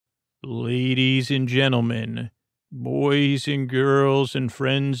Ladies and gentlemen, boys and girls and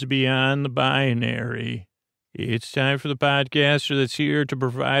friends beyond the binary, it's time for the podcaster that's here to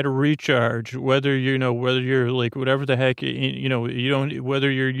provide a recharge, whether you're like, whatever the heck,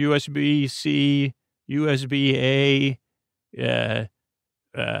 whether you're USB-C, USB-A,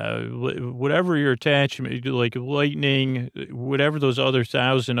 whatever your attachment, like lightning, whatever those other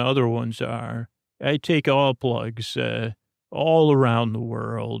 1,000 other ones are. I take all plugs, all around the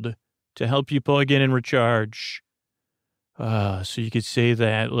world to help you plug in and recharge. So you could say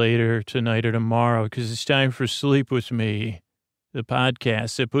that later tonight or tomorrow, because it's time for Sleep With Me, the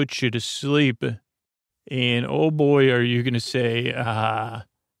podcast that puts you to sleep. And oh boy, are you going to say,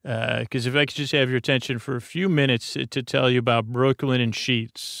 because if I could just have your attention for a few minutes to tell you about Brooklyn and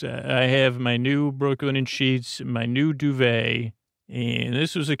Sheets. I have my new Brooklyn and Sheets, my new duvet. And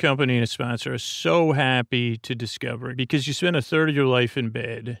this was a company and a sponsor I was so happy to discover, because you spend a third of your life in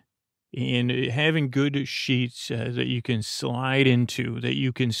bed, and having good sheets that you can slide into, that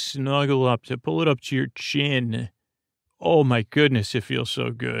you can snuggle up, to pull it up to your chin. Oh my goodness, it feels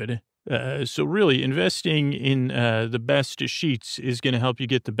so good. So really, investing in the best sheets is going to help you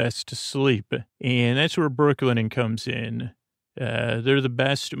get the best sleep. And that's where Brooklinen comes in. They're the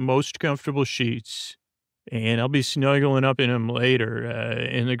best, most comfortable sheets. And I'll be snuggling up in them later.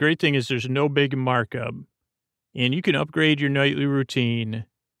 And the great thing is there's no big markup. And you can upgrade your nightly routine.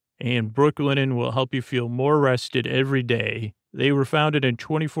 And Brooklinen will help you feel more rested every day. They were founded in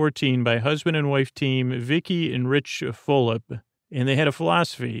 2014 by husband and wife team Vicky and Rich Fulop. And they had a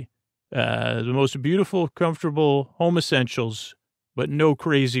philosophy. The most beautiful, comfortable home essentials, but no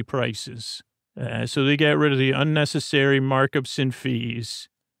crazy prices. So they got rid of the unnecessary markups and fees.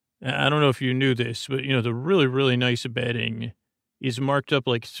 I don't know if you knew this, but, the really, really nice bedding is marked up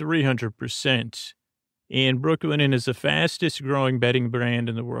like 300%. And Brooklinen is the fastest growing bedding brand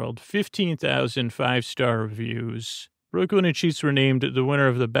in the world. 15,000 five-star reviews. Brooklinen Sheets were named the winner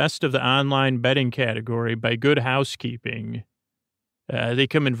of the best of the online bedding category by Good Housekeeping. They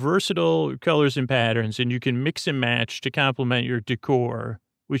come in versatile colors and patterns, and you can mix and match to complement your decor,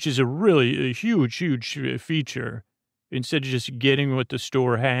 which is a huge, huge feature, instead of just getting what the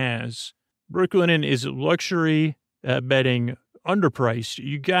store has. Brooklinen is luxury bedding, underpriced.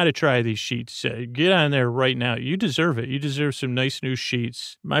 You got to try these sheets. Get on there right now. You deserve it. You deserve some nice new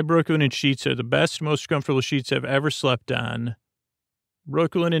sheets. My Brooklinen sheets are the best, most comfortable sheets I've ever slept on.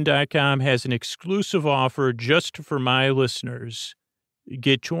 Brooklinen.com has an exclusive offer just for my listeners.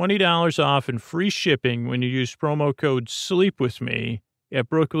 Get $20 off and free shipping when you use promo code SLEEPWITHME at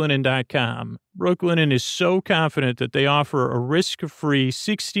Brooklinen.com. Brooklinen is so confident that they offer a risk-free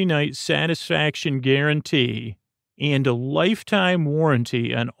 60-night satisfaction guarantee and a lifetime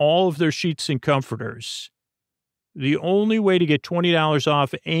warranty on all of their sheets and comforters. The only way to get $20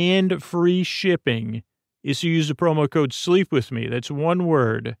 off and free shipping is to use the promo code SLEEPWITHME. That's one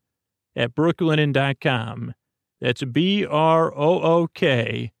word, at Brooklinen.com. That's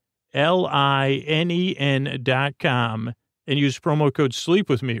BROOKLINEN.com. And use promo code SLEEP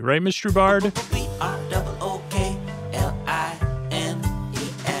with me. Right, Mr. Bard? BROOKLINEN.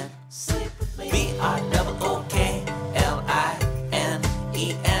 Sleep with me. BROOKLINEN.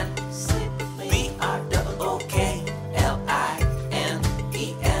 Sleep with me. BROOKLINEN.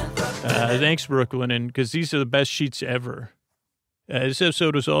 Thanks, Brooklinen, because these are the best sheets ever. This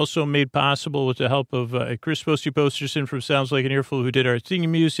episode was also made possible with the help of Chris Posterson from Sounds Like an Earful, who did our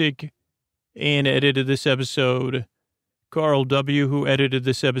theme music and edited this episode. Carl W., who edited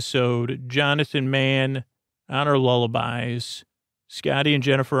this episode. Jonathan Mann on our lullabies. Scotty and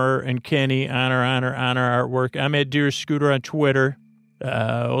Jennifer and Kenny on our artwork. I'm at Dear Scooter on Twitter.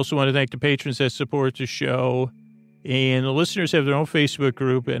 Also want to thank the patrons that support the show. And the listeners have their own Facebook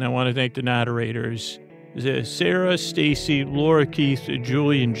group, and I want to thank the moderators. Sarah, Stacy, Laura, Keith,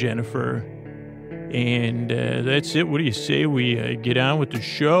 Julie, and Jennifer. And that's it. What do you say we get on with the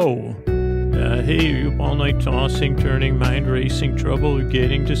show? Hey, you up all night tossing, turning, mind racing, trouble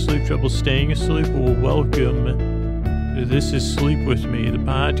getting to sleep, trouble staying asleep? Well, welcome. This is Sleep With Me, the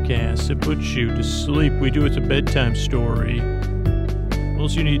podcast that puts you to sleep. We do it a bedtime story. All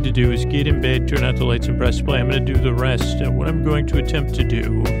you need to do is get in bed, turn out the lights, and press play. I'm going to do the rest. What I'm going to attempt to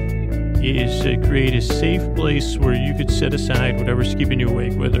do is create a safe place where you could set aside whatever's keeping you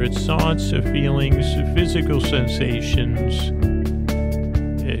awake, whether it's thoughts, feelings, physical sensations,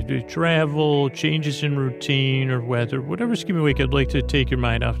 travel, changes in routine or weather, whatever's keeping you awake. I'd like to take your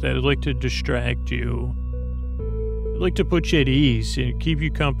mind off that. I'd like to distract you. I'd like to put you at ease and keep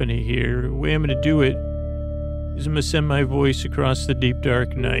you company here. The way I'm going to do it is I'm going to send my voice across the deep,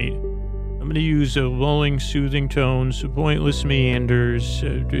 dark night. I'm I'm going to use lulling, soothing tones, pointless meanders,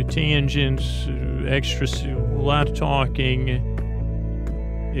 tangents, a lot of talking,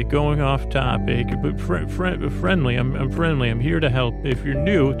 going off topic, but friendly. I'm friendly. I'm here to help. If you're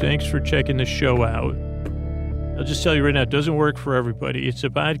new, thanks for checking the show out. I'll just tell you right now, it doesn't work for everybody. It's a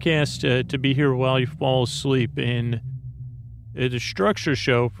podcast to be here while you fall asleep. And the structure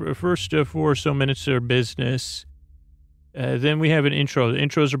show, first 4 or so minutes are business. Then we have an intro. The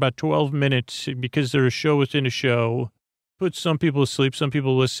intros are about 12 minutes because they're a show within a show. Put some people to sleep. Some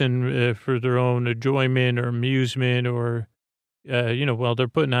people listen for their own enjoyment or amusement or, while they're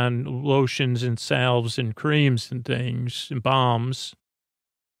putting on lotions and salves and creams and things and balms.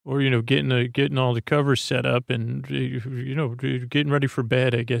 Or, getting all the covers set up and, getting ready for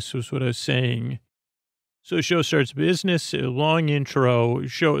bed, I guess was what I was saying. So the show starts business, a long intro,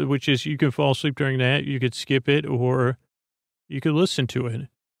 show, which is you can fall asleep during that. You could skip it or you could listen to it.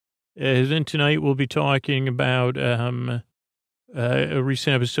 Then tonight we'll be talking about a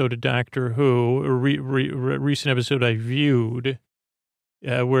recent episode of Doctor Who, a recent episode I viewed,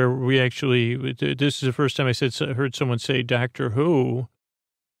 where we actually, this is the first time I heard someone say Doctor Who.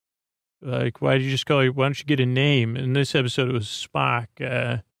 Like, why don't you get a name? In this episode, it was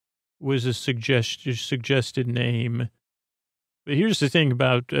Spock, was a suggested name. But here's the thing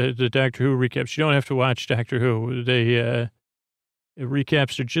about the Doctor Who recaps. You don't have to watch Doctor Who.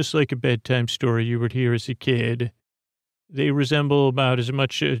 Recaps are just like a bedtime story you would hear as a kid. They resemble about as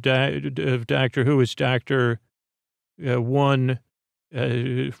much of Doctor Who as Doctor 1,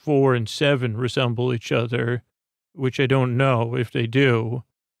 4, and 7 resemble each other, which I don't know if they do.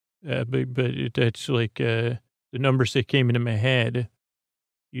 But that's like the numbers that came into my head.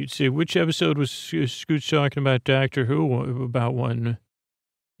 You'd say, which episode was Scoots talking about Doctor Who about one?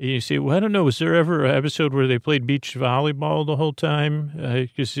 And you say, well, I don't know. Was there ever an episode where they played beach volleyball the whole time?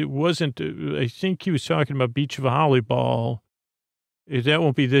 Because it wasn't, I think he was talking about beach volleyball. That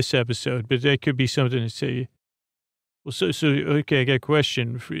won't be this episode, but that could be something to say. Well, okay, I got a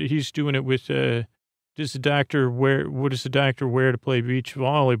question. He's doing it with, what does the doctor wear to play beach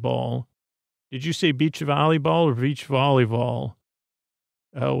volleyball? Did you say beach volleyball or beach volleyball?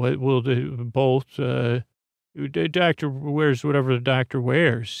 Well, both. The doctor wears whatever the doctor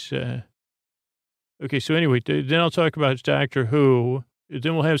wears. Okay, so anyway, then I'll talk about Doctor Who.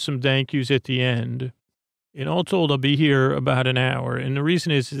 Then we'll have some thank yous at the end. And all told, I'll be here about an hour. And the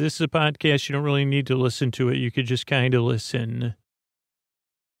reason is this is a podcast. You don't really need to listen to it. You could just kind of listen.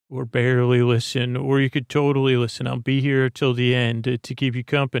 Or barely listen, or you could totally listen. I'll be here till the end to keep you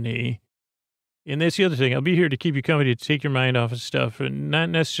company. And that's the other thing. I'll be here to keep you company, to take your mind off of stuff, and not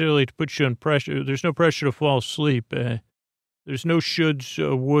necessarily to put you on pressure. There's no pressure to fall asleep. There's no shoulds,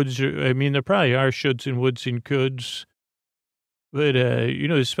 woulds. There probably are shoulds and woulds and coulds. But,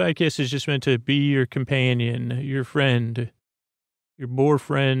 this podcast is just meant to be your companion, your friend, your boar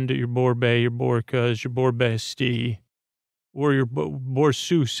friend, your boar bae, your boar cuz, your boar bestie. Or your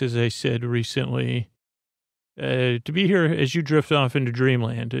Borsus, as I said recently, to be here as you drift off into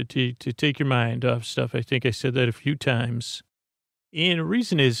dreamland, to take your mind off stuff. I think I said that a few times. And the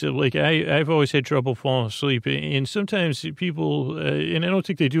reason is, I've always had trouble falling asleep. And sometimes people, and I don't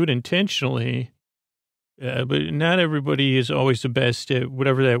think they do it intentionally, but not everybody is always the best at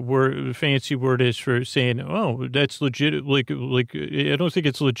whatever that fancy word is for saying, oh, that's legit. I don't think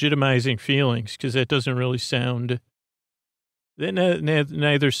it's legitimizing feelings, because that doesn't really sound... That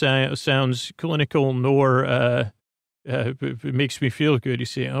neither sounds clinical nor it makes me feel good. You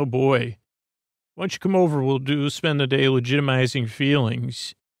say, oh, boy, why don't you come over? We'll spend the day legitimizing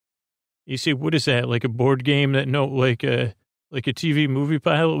feelings. You say, what is that, like a board game like a TV movie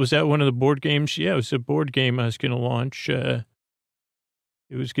pilot? Was that one of the board games? Yeah, it was a board game I was going to launch. It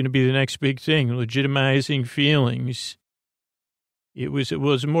was going to be the next big thing, legitimizing feelings. It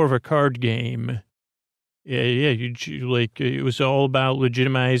was more of a card game. Yeah, it was all about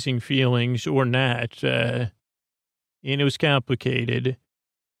legitimizing feelings or not, and it was complicated,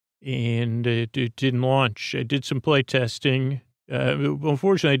 and it didn't launch. I did some play testing.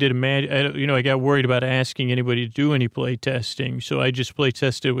 Unfortunately, I got worried about asking anybody to do any play testing, so I just play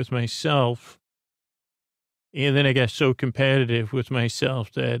tested with myself, and then I got so competitive with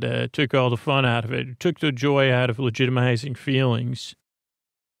myself that took all the fun out of it. It took the joy out of legitimizing feelings.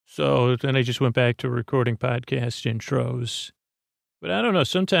 So then I just went back to recording podcast intros. But I don't know,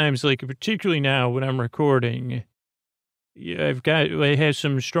 sometimes, particularly now when I'm recording, I have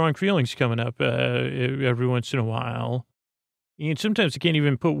some strong feelings coming up every once in a while. And sometimes I can't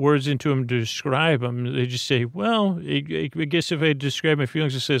even put words into them to describe them. They just say, well, I guess if I describe my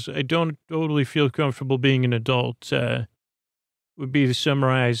feelings, it says, I don't totally feel comfortable being an adult, would be to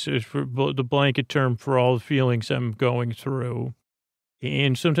summarize for the blanket term for all the feelings I'm going through.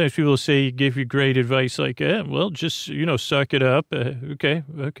 And sometimes people say, give you great advice like, well, just, suck it up. Okay,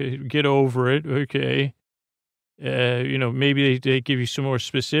 get over it. Okay. Maybe they give you some more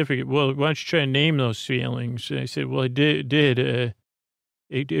specific. Well, why don't you try and name those feelings? And I said, well, I did.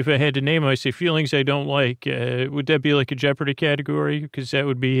 If I had to name them, I say feelings I don't like. Would that be like a Jeopardy category? Because that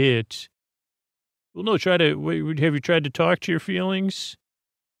would be it. Well, no, have you tried to talk to your feelings?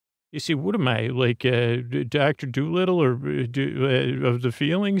 You see, what am I, like Dr. Doolittle or of the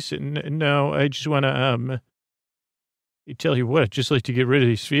feelings? No, I just want to, tell you what, I'd just like to get rid of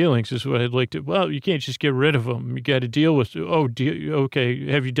these feelings is what I'd like to. Well, you can't just get rid of them. You got to deal with,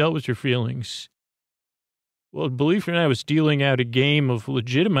 okay, have you dealt with your feelings? Well, believe it or not, I was dealing out a game of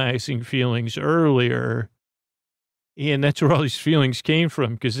legitimizing feelings earlier. And that's where all these feelings came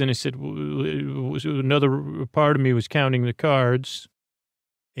from. Because then I said, another part of me was counting the cards.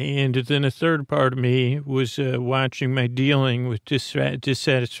 And then a third part of me was watching my dealing with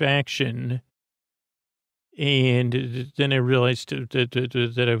dissatisfaction. And then I realized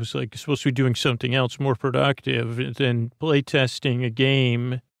that I was like supposed to be doing something else more productive than playtesting a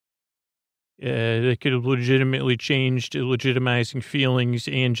game that could have legitimately changed legitimizing feelings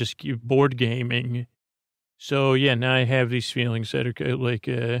and just board gaming. So yeah, now I have these feelings that are like,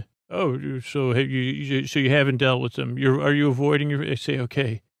 so have you haven't dealt with them? Are you avoiding your? I say,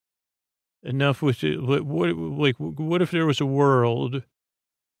 okay, enough with it. What if there was a world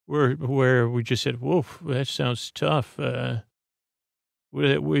where we just said, "Woof, that sounds tough." Tell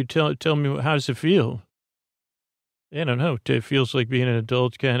me, how does it feel? I don't know. It feels like being an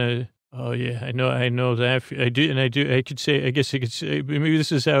adult, kind of. Oh yeah, I know that. I do. I could say, I guess I could say, maybe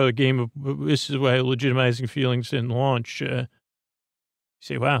this is how this is why legitimizing feelings didn't launch.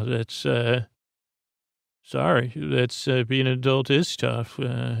 Say, wow, that's, sorry, that's, being an adult is tough.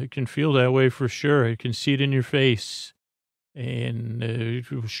 I can feel that way for sure. I can see it in your face. And,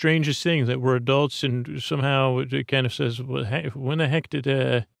 strangest thing that we're adults and somehow it kind of says, well, when the heck did,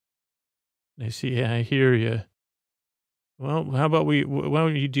 I see, yeah, I hear you. Well, how about why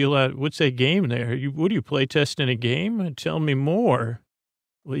don't you deal out, what's that game there? What do you play testing a game? Tell me more.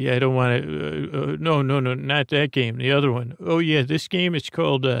 Well, yeah, I don't want to, no, not that game, the other one. Oh yeah, this game, it's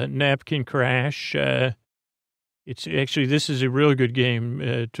called Napkin Crash. It's actually, this is a real good game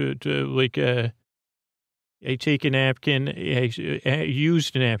I take a napkin, I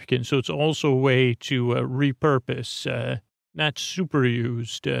used a napkin, so it's also a way to repurpose, not super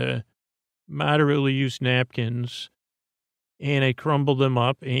used, moderately used napkins. And I crumble them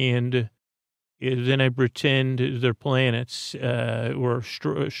up, and then I pretend they're planets or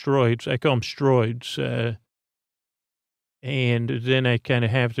asteroids. I call them stroids. And then I kind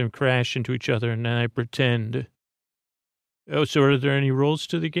of have them crash into each other, and then I pretend. Oh, so are there any rules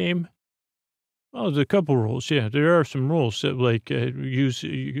to the game? Oh, there's a couple rules. Yeah, there are some rules that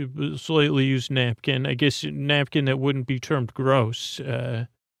slightly use napkin. I guess napkin that wouldn't be termed gross.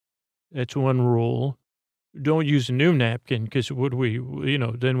 That's one rule. Don't use a new napkin because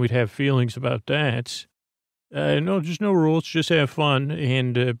then we'd have feelings about that. No, there's no rules. Just have fun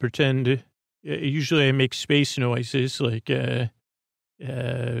and pretend. Usually I make space noises like, I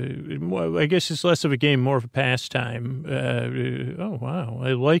guess it's less of a game, more of a pastime. Oh, wow.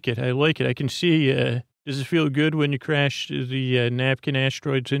 I like it. I can see, does it feel good when you crash the napkin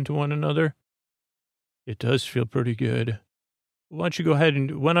asteroids into one another? It does feel pretty good. Why don't you go ahead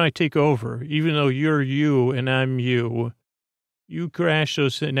and, why don't I take over? Even though you're you and I'm you, you crash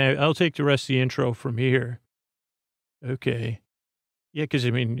those, now I'll take the rest of the intro from here. Okay. Yeah, because,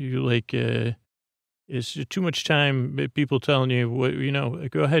 I mean, you like, it's too much time, people telling you,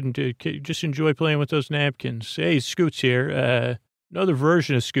 go ahead and just enjoy playing with those napkins. Hey, Scoots here. Another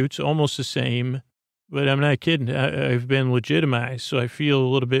version of Scoots, almost the same. But I'm not kidding. I've been legitimized, so I feel a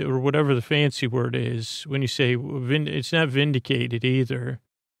little bit, or whatever the fancy word is, when you say, it's not vindicated either.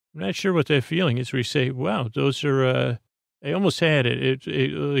 I'm not sure what that feeling is where you say, wow, those are, I almost had it.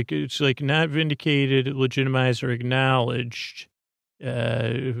 It's like not vindicated, legitimized, or acknowledged,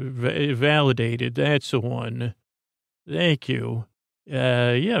 validated. That's the one. Thank you.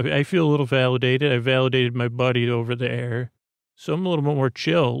 Yeah, I feel a little validated. I validated my buddy over there. So I'm a little bit more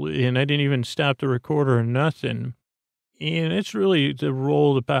chill, and I didn't even stop the recorder or nothing. And it's really the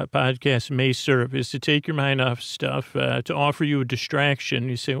role the podcast may serve, is to take your mind off stuff, to offer you a distraction.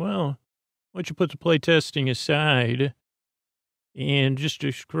 You say, well, why don't you put the play testing aside and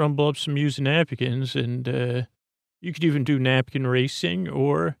just crumble up some used napkins, and you could even do napkin racing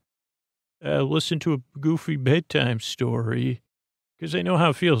or listen to a goofy bedtime story, because I know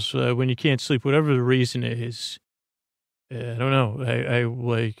how it feels when you can't sleep, whatever the reason is. I don't know. I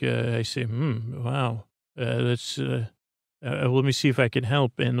say, wow, let me see if I can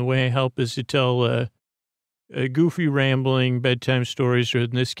help. And the way I help is to tell goofy, rambling bedtime stories, or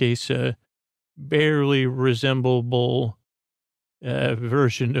in this case, barely resemblable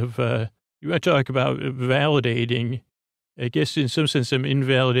version of, you want to talk about validating. I guess in some sense I'm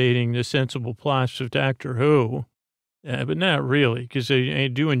invalidating the sensible plots of Doctor Who. But not really, because I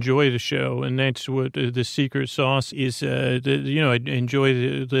do enjoy the show, and that's what the secret sauce is. I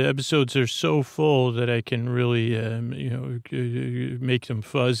enjoy the episodes are so full that I can really, make them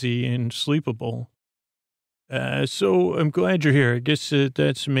fuzzy and sleepable. So I'm glad you're here. I guess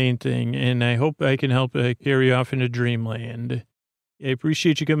that's the main thing, and I hope I can help carry you off into dreamland. I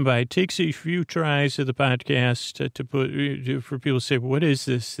appreciate you coming by. It takes a few tries of the podcast to put for people to say, "What is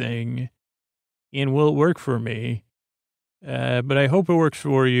this thing?" And will it work for me? But I hope it works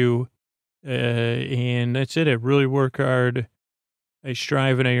for you. And that's it. I really work hard. I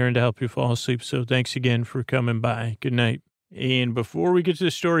strive and I yearn to help you fall asleep. So thanks again for coming by. Good night. And before we get to the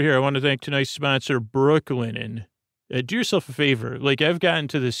story here, I want to thank tonight's sponsor, Brooklinen. Do yourself a favor. Like, I've gotten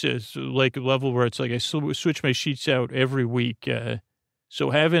to this level where it's like I switch my sheets out every week. So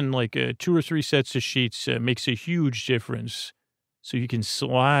having 2 or 3 sets of sheets makes a huge difference. So you can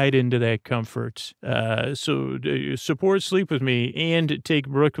slide into that comfort. So support Sleep With Me and take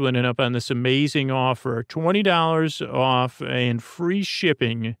Brooklinen up on this amazing offer. $20 off and free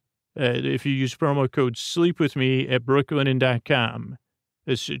shipping if you use promo code Sleep With Me at brooklinen.com.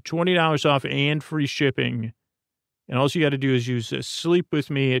 It's $20 off and free shipping. And all you got to do is use Sleep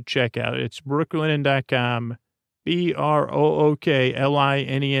With Me at checkout. It's brooklinen.com,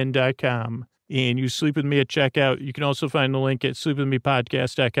 brooklinen.com. And you Sleep With Me at checkout. You can also find the link at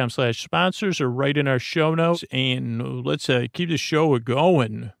sleepwithmepodcast.com/sponsors or right in our show notes. And let's keep the show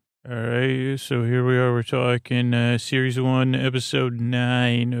going. All right. So here we are. We're talking Series 1, Episode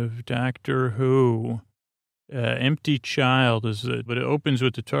 9 of Doctor Who. Empty Child is it, but it opens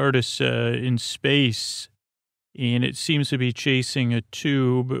with the TARDIS in space. And it seems to be chasing a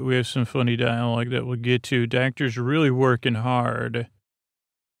tube. We have some funny dialogue that we'll get to. Doctor's really working hard.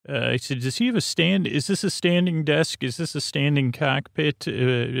 I said, does he have a stand? Is this a standing desk? Is this a standing cockpit? But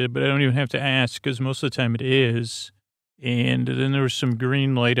I don't even have to ask because most of the time it is. And then there was some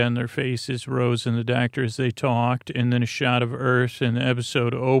green light on their faces, Rose and the doctor, as they talked, and then a shot of Earth, and the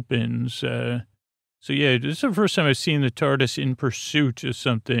episode opens. So, yeah, this is the first time I've seen the TARDIS in pursuit of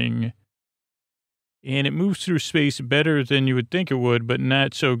something. And it moves through space better than you would think it would, but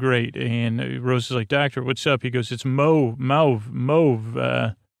not so great. And Rose is like, Doctor, what's up? He goes, it's mauve.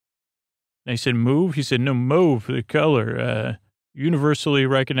 And I said, move? He said, no, mauve, the color. Universally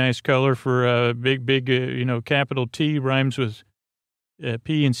recognized color for big, capital T rhymes with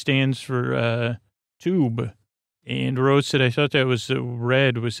P and stands for tube. And Rose said, I thought that was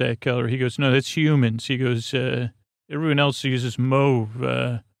red was that color. He goes, no, that's humans. He goes, everyone else uses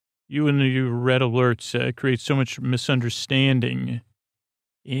mauve. You and your red alerts create so much misunderstanding.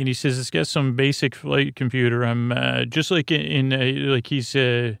 And he says, it's got some basic flight computer. I'm just like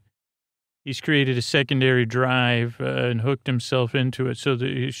he's created a secondary drive and hooked himself into it. So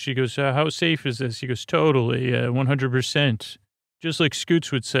she goes, how safe is this? He goes, totally, 100%, just like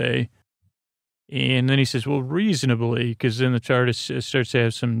Scoots would say. And then he says, well, reasonably, because then the TARDIS starts to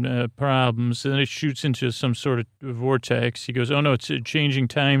have some problems. And then it shoots into some sort of vortex. He goes, oh, no, it's changing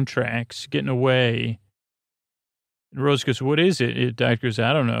time tracks, getting away. And Rose goes, what is it? The doctor goes,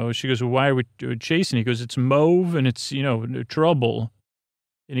 I don't know. She goes, well, why are we chasing? He goes, it's mauve and it's, trouble.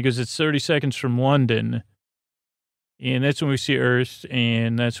 And he goes, it's 30 seconds from London. And that's when we see Earth,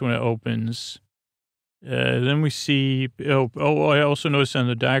 and that's when it opens. Then we see, I also noticed on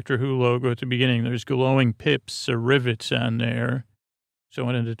the Doctor Who logo at the beginning, there's glowing pips or rivets on there. So I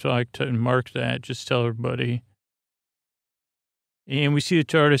wanted to mark that, just tell everybody. And we see the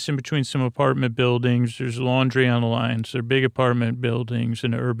TARDIS in between some apartment buildings. There's laundry on the lines. They're big apartment buildings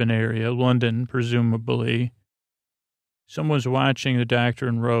in an urban area, London, presumably. Someone's watching the Doctor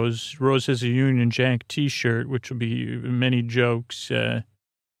and Rose. Rose has a Union Jack T-shirt, which will be many jokes.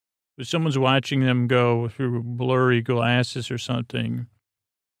 But someone's watching them go through blurry glasses or something.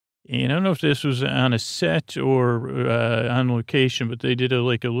 And I don't know if this was on a set or on location, but they did a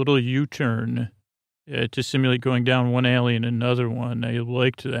little U-turn to simulate going down one alley and another one. I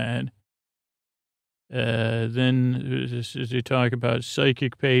liked that. Then they talk about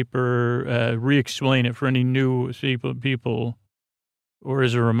psychic paper, re-explain it for any new people, or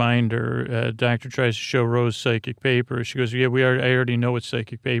as a reminder, doctor tries to show Rose psychic paper. She goes, yeah, I already know what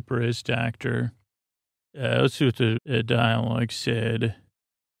psychic paper is, doctor. Let's see what the dialogue said.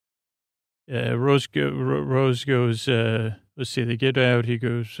 Rose goes, let's see, they get out. He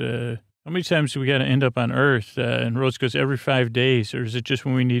goes, how many times do we got to end up on Earth? And Rose goes, every 5 days, or is it just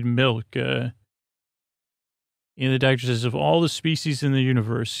when we need milk? And the doctor says, of all the species in the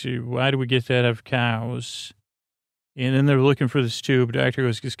universe, why do we get that out of cows? And then they're looking for this tube. The doctor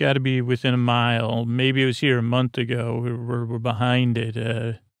goes, it's got to be within a mile. Maybe it was here a month ago. We're behind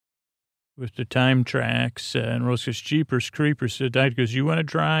it with the time tracks. And Rose goes, jeepers creepers. So the doctor goes, you want to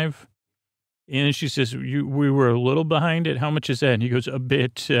drive? And then she says, we were a little behind it. How much is that? And he goes, a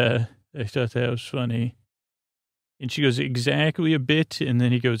bit. I thought that was funny. And she goes, exactly a bit. And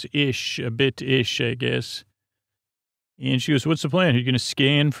then he goes, ish, a bit-ish, I guess. And she goes, what's the plan? Are you going to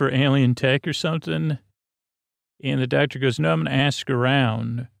scan for alien tech or something? And the doctor goes, no, I'm going to ask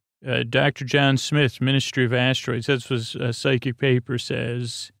around. Dr. John Smith, Ministry of Asteroids. That's what a psychic paper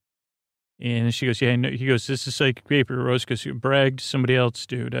says. And she goes, yeah, I know. He goes, this is psychic paper. Rose goes, you bragged to somebody else,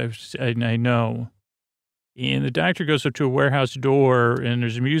 dude. I know. And the doctor goes up to a warehouse door, and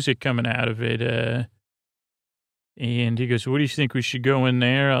there's music coming out of it. And he goes, what do you think? We should go in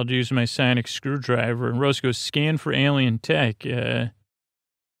there? I'll use my sonic screwdriver. And Rose goes, scan for alien tech.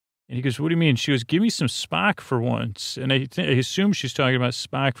 And he goes, what do you mean? She goes, give me some Spock for once. And I assume she's talking about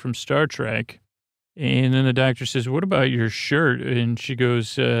Spock from Star Trek. And then the doctor says, what about your shirt? And she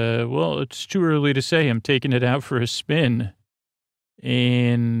goes, well, it's too early to say. I'm taking it out for a spin.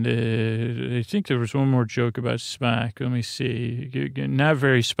 And I think there was one more joke about Spock. Let me see. Not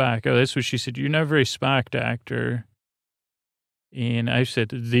very Spock. Oh, that's what she said. You're not very Spock, doctor. And I said,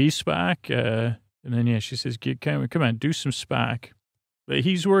 the Spock? And then, yeah, she says, come on, do some Spock. But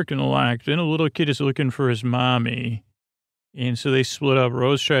he's working a lot. Then a little kid is looking for his mommy. And so they split up.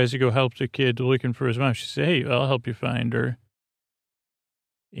 Rose tries to go help the kid looking for his mom. She says, hey, I'll help you find her.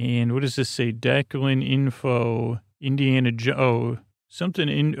 And what does this say? Declan info, Indiana Jones.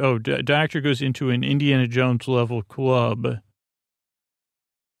 Doctor goes into an Indiana Jones level club.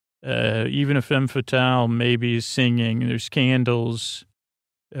 Even a femme fatale maybe is singing. There's candles.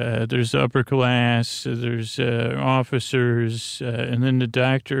 There's upper class, there's officers, and then the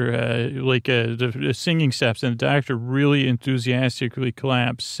doctor, the singing stops, and the doctor really enthusiastically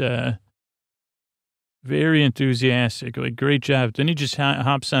claps, very enthusiastic, like, great job. Then he just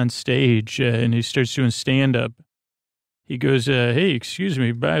hops on stage, and he starts doing stand-up. He goes, hey, excuse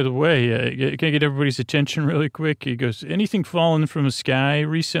me, by the way, can I get everybody's attention really quick? He goes, anything fallen from the sky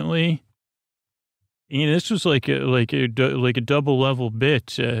recently? And this was like a double level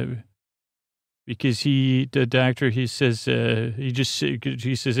bit, because the doctor, he says,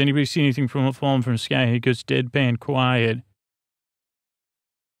 he says, anybody see anything falling from the sky? He goes deadpan quiet.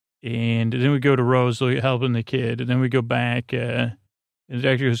 And then we go to Rose helping the kid. And then we go back, and the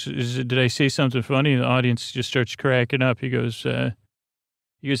doctor goes, did I say something funny? And the audience just starts cracking up. He goes, you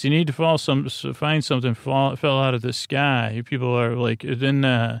need to find something fell out of the sky. People are like, then,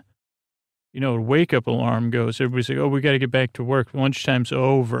 a wake-up alarm goes. Everybody's like, oh, we got to get back to work. Lunchtime's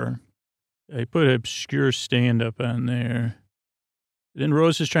over. I put obscure stand-up on there. Then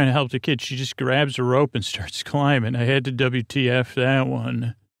Rose is trying to help the kid. She just grabs a rope and starts climbing. I had to WTF that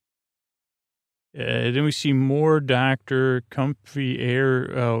one. Then we see more doctor, comfy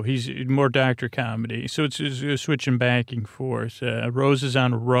air. Oh, he's more doctor comedy. So it's switching back and forth. Rose is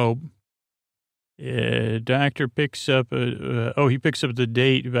on a rope. Doctor picks up he picks up the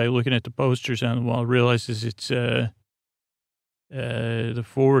date by looking at the posters on the wall, realizes it's the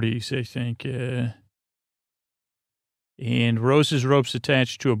 40s, I think. And Rose's rope's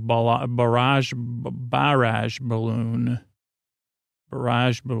attached to a barrage balloon.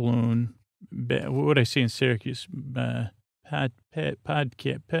 Barrage balloon. What would I say in Syracuse?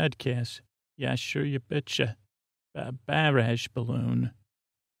 Podcast. Yeah, sure, you betcha. Barrage balloon.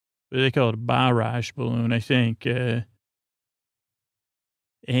 They call it a barrage balloon, I think.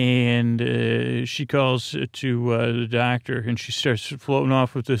 And she calls to the doctor, and she starts floating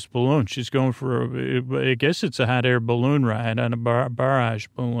off with this balloon. She's going for I guess it's a hot air balloon ride on a barrage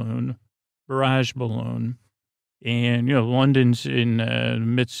balloon. And, London's in the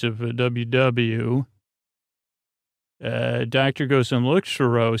midst of a WW. Doctor goes and looks for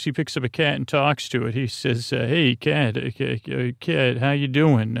Rose. He picks up a cat and talks to it. He says, hey, cat, how you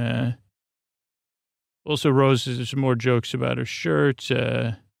doing? Also, Rose has some more jokes about her shirt.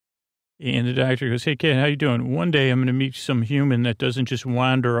 And the doctor goes, hey, cat, how you doing? One day I'm going to meet some human that doesn't just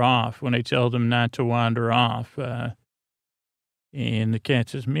wander off when I tell them not to wander off. And the cat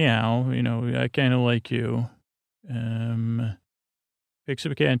says, meow, I kind of like you. Picks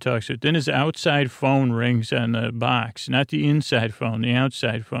up a cat and talks to it. Then his outside phone rings on the box, not the inside phone, the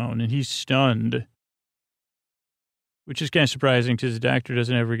outside phone, and he's stunned. which is kind of surprising because the doctor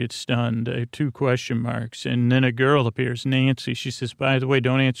doesn't ever get stunned. 2 question marks. And then a girl appears, Nancy. She says, by the way,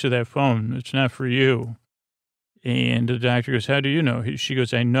 don't answer that phone. It's not for you. And the doctor goes, how do you know? She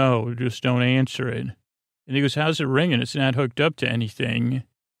goes, I know, just don't answer it. And he goes, how's it ringing? It's not hooked up to anything.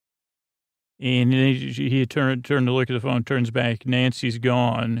 And then he turned to look at the phone, turns back, Nancy's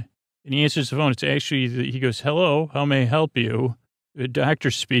gone. And he answers the phone. It's actually, he goes, hello, how may I help you? The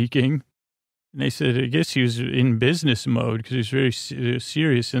doctor speaking. And they said, I guess he was in business mode because he was very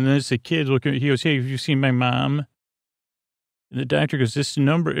serious. And then there's a kid looking, he goes, hey, have you seen my mom? And the doctor goes, this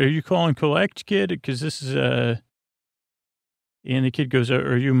number, are you calling collect, kid? Because this is, and the kid goes,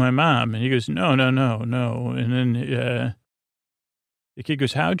 are you my mom? And he goes, no. And then the kid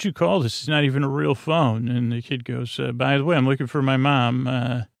goes, how'd you call this? It's not even a real phone. And the kid goes, by the way, I'm looking for my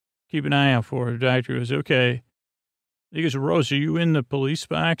mom. Keep an eye out for her. The doctor goes, okay. He goes, Rose, are you in the police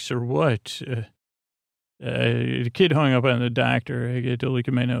box or what? The kid hung up on the doctor. I get to look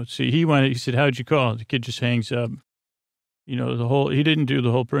at my notes. See, he said, how'd you call? The kid just hangs up. You know, he didn't do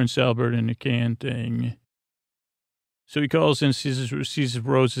the whole Prince Albert in a can thing. So he calls in, sees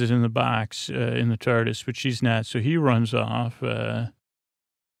Rose is in the box, in the TARDIS, but she's not. So he runs off.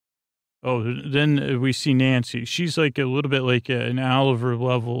 Then we see Nancy. She's like a little bit like an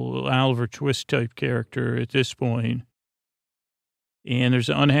Oliver Twist type character at this point. And there's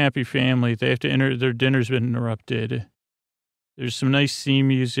an unhappy family. They have to enter, their dinner's been interrupted. There's some nice theme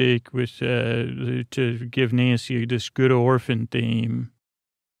music with, to give Nancy this good orphan theme.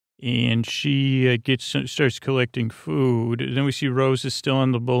 And she starts collecting food. Then we see Rose is still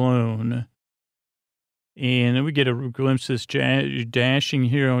on the balloon. And then we get a glimpse of this dashing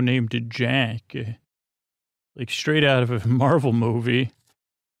hero named Jack, like straight out of a Marvel movie.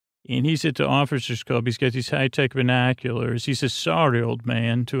 And he's at the officers club. He's got these high-tech binoculars. He says, sorry, old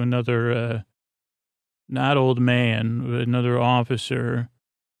man, to another, not old man, but another officer.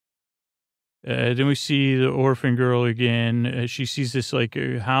 Then we see the orphan girl again. She sees this like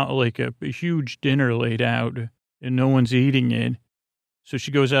a huge dinner laid out, and no one's eating it. So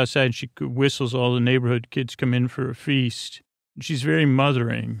she goes outside and she whistles. All the neighborhood kids come in for a feast. She's very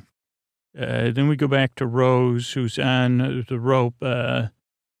mothering. Then we go back to Rose, who's on the rope.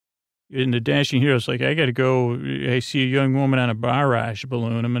 And the dashing hero's like, I got to go. I see a young woman on a barrage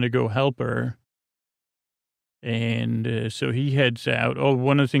balloon. I'm going to go help her. And so he heads out. Oh,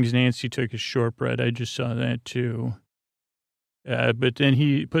 one of the things Nancy took is shortbread. I just saw that too. But then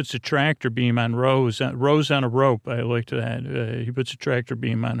he puts a tractor beam on Rose on a rope. I liked that. He puts a tractor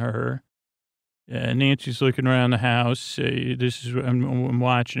beam on her. Nancy's looking around the house. I'm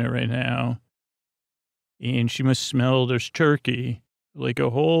watching it right now. And she must smell there's turkey, like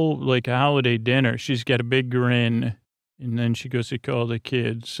a whole, like a holiday dinner. She's got a big grin. And then she goes to call the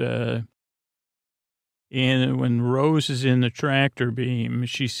kids. And when Rose is in the tractor beam,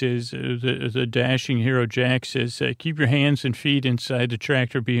 she says, the dashing hero Jack says, keep your hands and feet inside the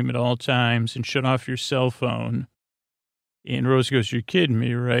tractor beam at all times and shut off your cell phone. And Rose goes, you're kidding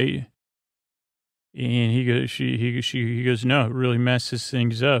me, right? And he goes, no, it really messes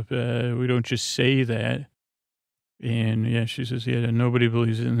things up. We don't just say that. And yeah, she says, yeah, nobody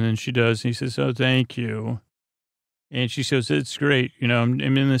believes it. And then she does. And he says, oh, thank you. And she says, it's great. You know, I'm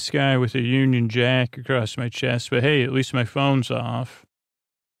in the sky with a Union Jack across my chest, but hey, at least my phone's off.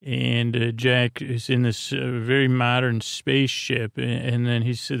 And Jack is in this very modern spaceship. And then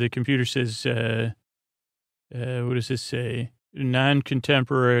the computer says, what does this say?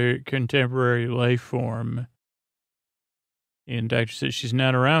 Contemporary life form. And doctor says, she's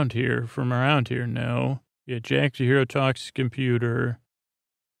not around here, no. Yeah, Jack the hero talks to the computer.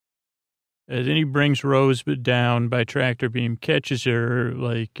 Then he brings Rose down by tractor beam, catches her,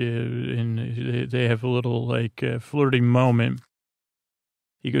 and they have a little, flirting moment.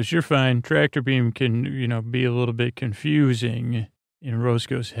 He goes, you're fine. Tractor beam can, be a little bit confusing. And Rose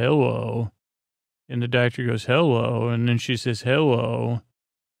goes, hello. And the doctor goes, hello. And then she says, hello.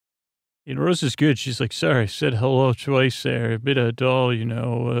 And Rose is good. She's like, sorry, I said hello twice there. A bit of dull,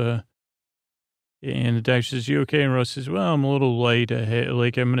 And the doctor says, you okay? And Rose says, well, I'm a little light.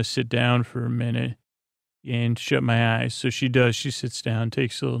 I'm going to sit down for a minute and shut my eyes. So she does. She sits down,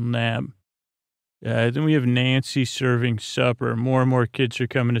 takes a little nap. Then we have Nancy serving supper. More and more kids are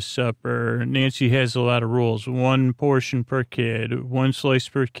coming to supper. Nancy has a lot of rules. 1 portion per kid, 1 slice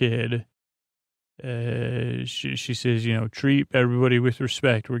per kid. She says, treat everybody with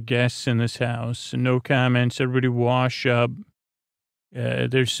respect. We're guests in this house. No comments. Everybody wash up.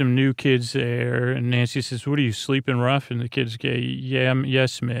 There's some new kids there, and Nancy says, what are you, sleeping rough? And the kids go, yeah,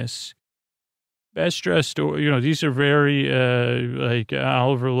 yes, miss. Best dressed, these are very,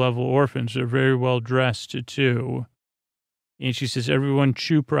 Oliver level orphans. They're very well dressed, too. And she says, everyone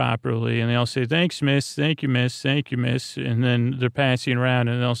chew properly. And they all say, thanks, miss. Thank you, miss. Thank you, miss. And then they're passing around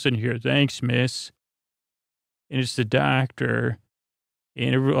and all of a sudden you hear, thanks, miss. And it's the doctor.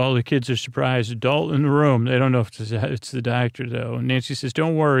 And all the kids are surprised. Adult in the room. They don't know if it's the doctor, though. And Nancy says,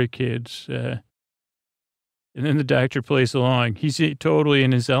 don't worry, kids. And then the doctor plays along. He's totally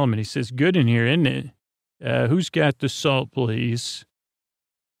in his element. He says, good in here, isn't it? Who's got the salt, please?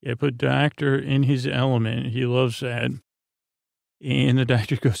 Yeah, put doctor in his element. He loves that. And the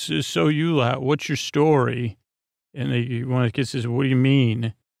doctor goes, so you lot, what's your story? And one of the kids says, what do you mean?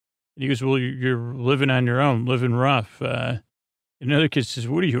 And he goes, well, you're living on your own, living rough. Another kid says,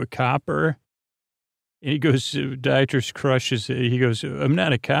 what are you, a copper? And he goes, doctor crushes it. He goes, I'm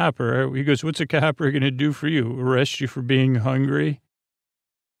not a copper. He goes, what's a copper going to do for you? Arrest you for being hungry?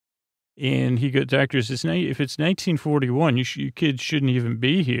 And he goes, doctor says, if it's 1941, you kids shouldn't even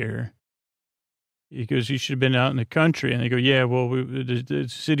be here. He goes, you should have been out in the country. And they go, yeah, well, the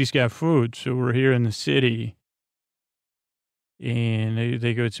city's got food, so we're here in the city. And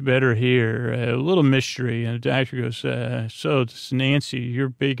they go, it's better here. A little mystery. And the doctor goes, so it's Nancy, you're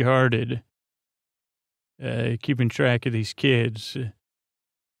big-hearted, keeping track of these kids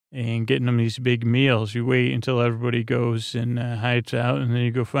and getting them these big meals. You wait until everybody goes and hides out, and then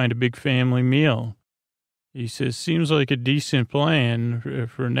you go find a big family meal. He says, seems like a decent plan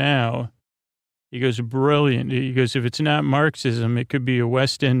for now. He goes, brilliant. He goes, if it's not Marxism, it could be a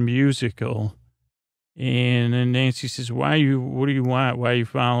West End musical. And then Nancy says, what do you want? Why are you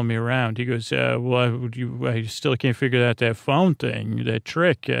following me around? He goes, well, I still can't figure out that phone thing, that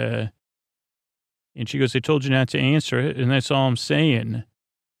trick. And she goes, I told you not to answer it, and that's all I'm saying.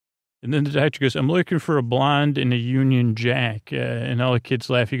 And then the doctor goes, I'm looking for a blonde and a Union Jack. And all the kids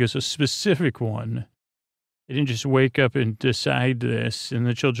laugh. He goes, a specific one. They didn't just wake up and decide this. And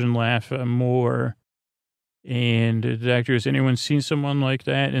the children laugh more. And the doctor goes, anyone seen someone like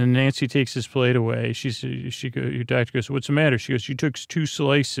that? And Nancy takes his plate away. Your doctor goes, what's the matter? She goes, you took 2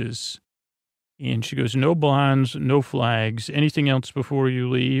 slices. And she goes, no blondes, no flags, anything else before you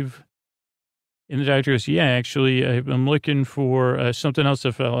leave? And the doctor goes, yeah, actually, I'm looking for something else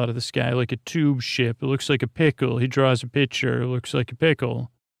that fell out of the sky, like a tube ship. It looks like a pickle. He draws a picture. It looks like a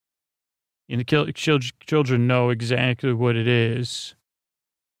pickle. And the children know exactly what it is.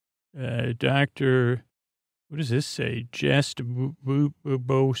 Doctor... What does this say? Jest Bostai.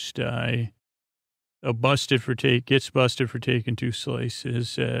 Gets busted for taking 2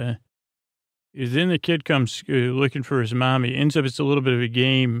 slices. Then the kid comes looking for his mommy. Ends up it's a little bit of a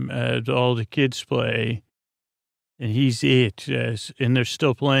game all the kids play. And he's it. And they're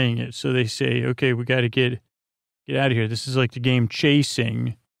still playing it. So they say, okay, we got to get out of here. This is like the game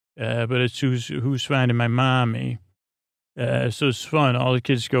Chasing. But it's who's finding my mommy. So it's fun. All the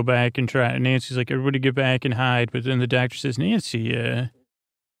kids go back and try. And Nancy's like, everybody get back and hide. But then the doctor says, Nancy,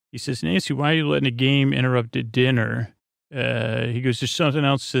 he says, Nancy, why are you letting a game interrupt a dinner? He goes, there's something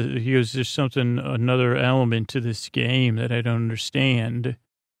else. He goes, there's another element to this game that I don't understand.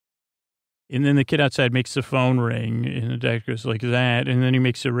 And then the kid outside makes the phone ring. And the doctor goes like that. And then he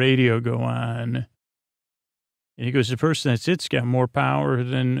makes the radio go on. And he goes, the person that's it's got more power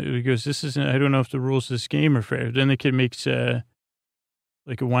than, he goes, I don't know if the rules of this game are fair. Then the kid makes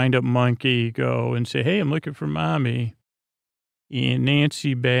like a wind-up monkey go and say, hey, I'm looking for mommy. And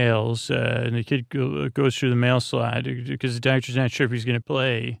Nancy bails, and the kid goes through the mail slot because the doctor's not sure if he's going to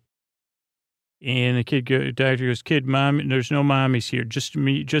play. And the doctor goes, kid, mom, there's no mommies here,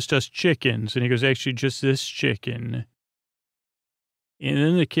 just us chickens. And he goes, actually, just this chicken. And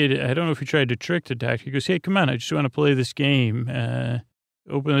then the kid, I don't know if he tried to trick the doctor. He goes, hey, come on, I just want to play this game.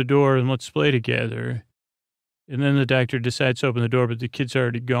 Open the door and let's play together. And then the doctor decides to open the door, but the kid's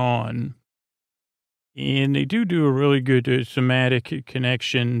already gone. And they do a really good somatic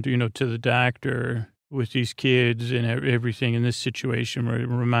connection, to the doctor with these kids and everything in this situation where it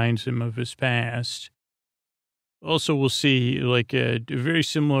reminds him of his past. Also, we'll see, like, very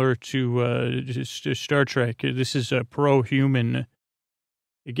similar to Star Trek. This is a pro-human.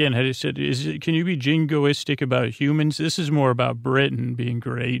 Again, I just said, can you be jingoistic about humans? This is more about Britain being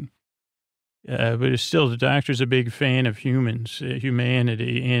great. But it's still, the doctor's a big fan of humans,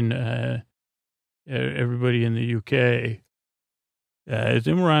 humanity, and everybody in the UK.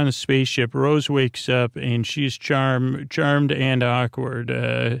 Then we're on a spaceship. Rose wakes up, and she's charmed and awkward,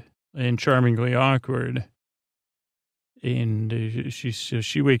 and charmingly awkward. And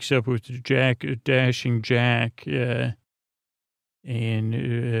she wakes up with dashing Jack,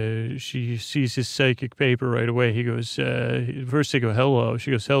 and she sees his psychic paper right away. He goes, first they go, hello. She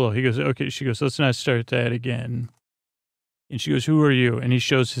goes, hello. He goes, okay. She goes, let's not start that again. And she goes, who are you? And he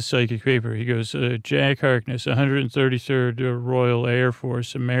shows his psychic paper. He goes, Jack Harkness, 133rd Royal Air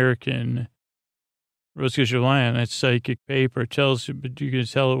Force, American. Rose goes, you're lying. That psychic paper tells you, but you can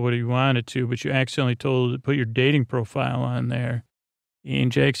tell it what you wanted to, but you accidentally told it to put your dating profile on there. And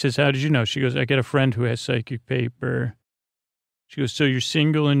Jack says, how did you know? She goes, I got a friend who has psychic paper. She goes, so you're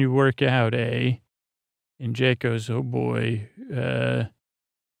single and you work out, eh? And Jack goes, oh boy.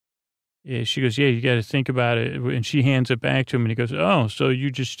 Yeah, she goes, yeah, you got to think about it. And she hands it back to him, and he goes, oh, so you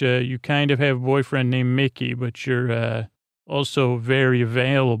just, you kind of have a boyfriend named Mickey, but you're also very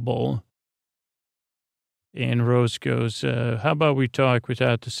available. And Rose goes, how about we talk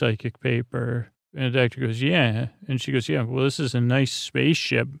without the psychic paper? And the doctor goes, yeah. And she goes, yeah, well, this is a nice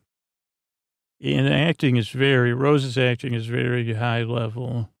spaceship. And Rose's acting is very high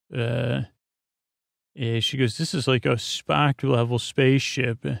level. Yeah, she goes, this is like a Spock level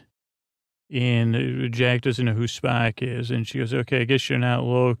spaceship. And Jack doesn't know who Spock is. And she goes, okay, I guess you're not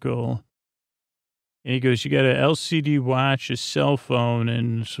local. And he goes, you got an LCD watch, a cell phone,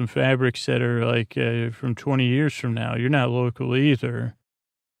 and some fabrics that are like from 20 years from now. You're not local either.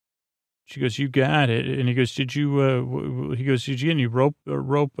 She goes, you got it. And he goes, did you did you get any rope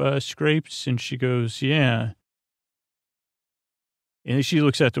scrapes? And she goes, yeah. And then she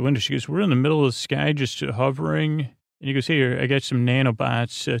looks out the window. She goes, we're in the middle of the sky just hovering. And he goes, here, I got some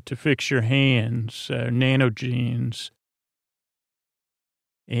nanobots to fix your hands, nanogenes.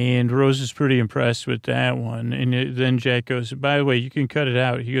 And Rose is pretty impressed with that one. And then Jack goes, by the way, you can cut it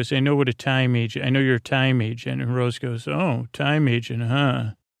out. He goes, I know you're a time agent. And Rose goes, oh, time agent,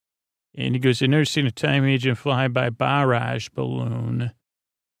 huh? And he goes, I've never seen a time agent fly by barrage balloon.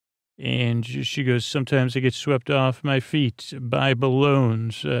 And she goes, sometimes I get swept off my feet by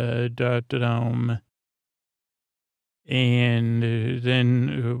balloons, da-da-dum. And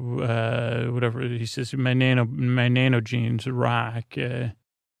then, whatever, he says, my nanogenes rock.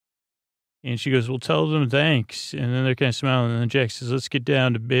 And she goes, well, tell them thanks. And then they're kind of smiling. And then Jack says, let's get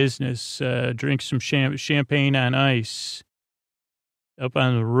down to business. Drink some champagne on ice up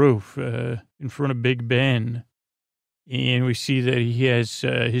on the roof in front of Big Ben. And we see that he has,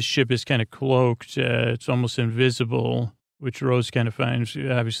 his ship is kind of cloaked. It's almost invisible, which Rose kind of finds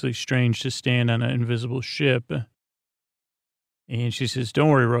obviously strange to stand on an invisible ship. And she says, don't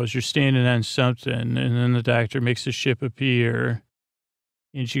worry, Rose, you're standing on something. And then the doctor makes the ship appear.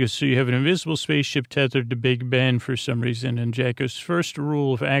 And she goes, so you have an invisible spaceship tethered to Big Ben for some reason. And Jack goes, first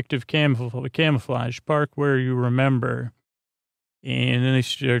rule of active camouflage, park where you remember. And then they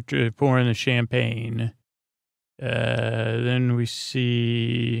start pouring the champagne. Then we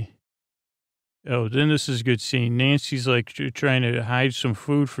see, then this is a good scene. Nancy's like trying to hide some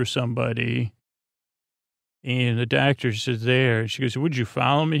food for somebody. And the doctor's there. She goes, would you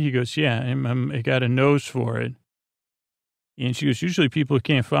follow me? He goes, yeah, I got a nose for it. And she goes, usually people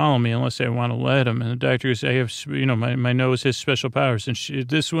can't follow me unless I want to let them. And the doctor goes, I have, my nose has special powers. And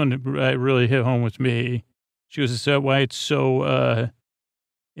this one really hit home with me. She goes, is that why it's so,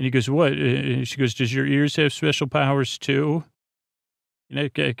 and he goes, what? And she goes, does your ears have special powers too? And I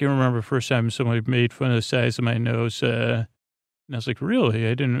can remember the first time somebody made fun of the size of my nose. And I was like, really?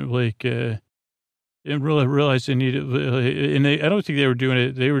 I didn't didn't really realize they needed, and I don't think they were doing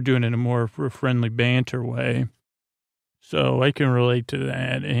it. They were doing it in a more friendly banter way. So I can relate to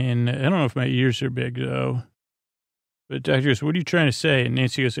that. And I don't know if my ears are big though. But the doctor goes, what are you trying to say? And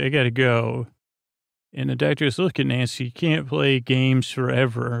Nancy goes, I got to go. And the doctor goes, look at Nancy, you can't play games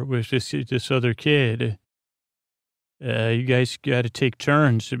forever with this other kid. You guys got to take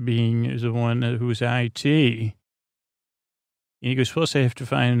turns being the one who's IT. And he goes, plus I have to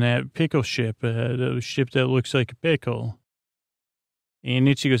find that pickle ship, the ship that looks like a pickle. And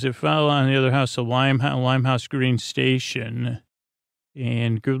Nancy goes, it fell on the other house, a Limehouse Green Station.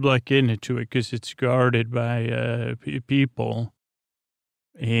 And good luck getting it to it because it's guarded by people.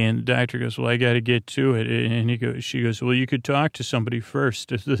 And the doctor goes, well, I got to get to it. And she goes, well, you could talk to somebody first,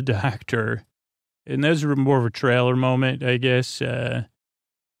 the doctor. And that's more of a trailer moment, I guess. But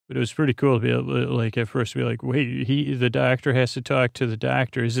it was pretty cool to be able, like, at first be like, wait, the doctor has to talk to the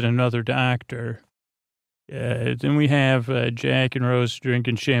doctor. Is it another doctor? Then we have Jack and Rose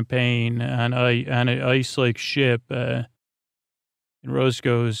drinking champagne on an ice-like ship. And Rose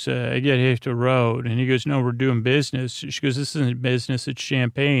goes, I got to hit the road. And he goes, no, we're doing business. She goes, this isn't business, it's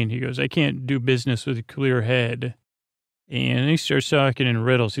champagne. He goes, I can't do business with a clear head. And he starts talking in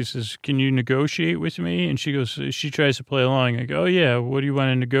riddles. He says, can you negotiate with me? And she goes, she tries to play along. I go, oh, yeah, what do you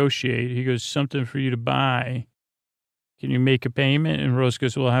want to negotiate? He goes, something for you to buy. Can you make a payment? And Rose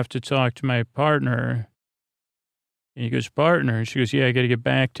goes, well, I'll have to talk to my partner. And he goes, partner? And she goes, yeah, I got to get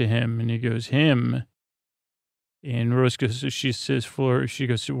back to him. And he goes, him? And Rose goes, she says, she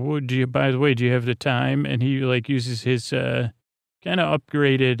goes, by the way, do you have the time? And he like uses his kind of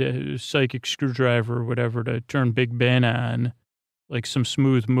upgraded psychic screwdriver or whatever to turn Big Ben on, like some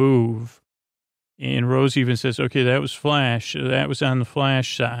smooth move. And Rose even says, okay, that was Flash. That was on the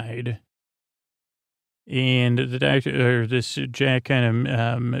Flash side. And the doctor, or this Jack kind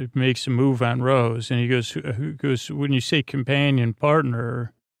of makes a move on Rose. And he goes, when you say companion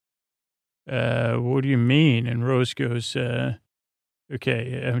partner, what do you mean? And Rose goes,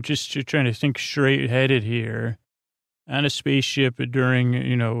 okay, I'm just trying to think straight headed here. On a spaceship during,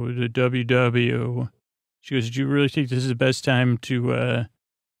 the WW, she goes, do you really think this is the best time to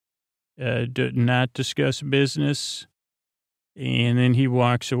not discuss business? And then he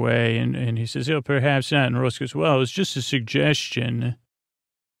walks away and he says, oh, perhaps not. And Rose goes, well, it was just a suggestion.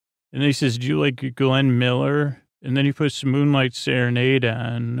 And then he says, do you like Glenn Miller? And then he puts Moonlight Serenade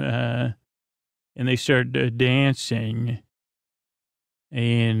on, and they start dancing.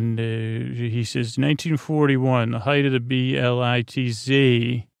 And he says, 1941, the height of the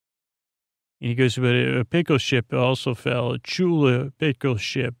BLITZ. And he goes, but a pickle ship also fell, a Chula pickle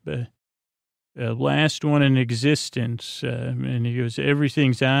ship, last one in existence. And he goes,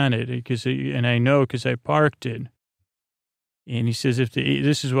 everything's on it, and I know because I parked it. And he says,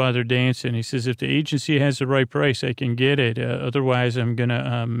 this is why they're dancing. He says, if the agency has the right price, I can get it. Otherwise, I'm going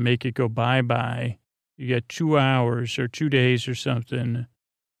to make it go bye-bye. You got 2 hours or 2 days or something. And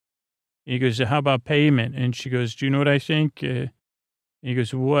he goes, how about payment? And she goes, do you know what I think? And he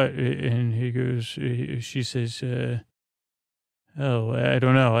goes, what? And he goes, she says, oh, I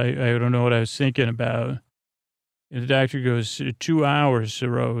don't know. I don't know what I was thinking about. And the doctor goes, 2 hours,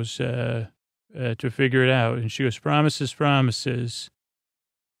 Rose, to figure it out. And she goes, promises, promises.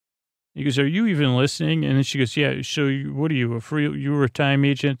 He goes, are you even listening? And then she goes, yeah. So what are you, you were a time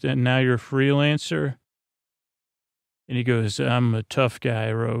agent and now you're a freelancer? And he goes, I'm a tough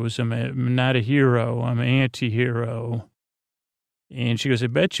guy, Rose. I'm not a hero. I'm an anti-hero. And she goes, I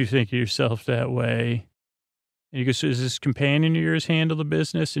bet you think of yourself that way. And he goes, so is this companion of yours handle the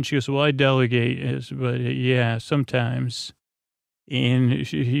business? And she goes, well, I delegate, but yeah, sometimes. And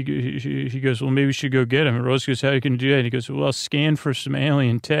he goes, well, maybe we should go get him. And Rose goes, how you can do that? And he goes, well, I'll scan for some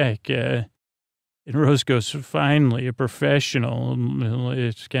alien tech. And Rose goes, finally, a professional.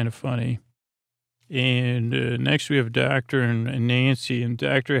 It's kind of funny. And next we have Doctor and Nancy. And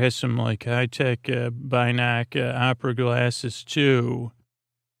Doctor has some like high-tech binoc opera glasses too.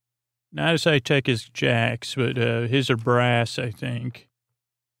 Not as high-tech as Jack's, but his are brass, I think.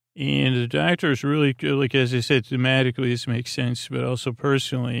 And the doctor is really, like, as I said, thematically, this makes sense, but also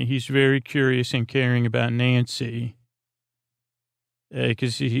personally, he's very curious and caring about Nancy.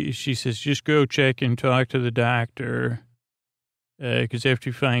 Because she says, just go check and talk to the doctor. Because after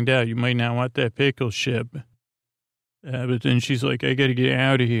you find out, you might not want that pickle ship. But then she's like, I got to get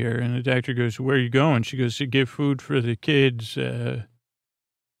out of here. And the doctor goes, where are you going? She goes, to get food for the kids.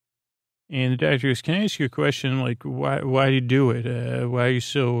 And the doctor goes, can I ask you a question? Like, why do you do it? Why are you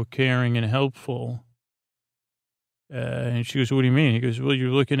so caring and helpful? And she goes, what do you mean? He goes, well, you're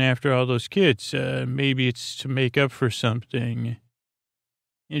looking after all those kids. Maybe it's to make up for something.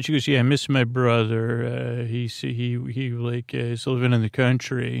 And she goes, yeah, I miss my brother. He is living in the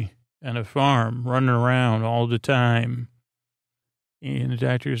country on a farm, running around all the time. And the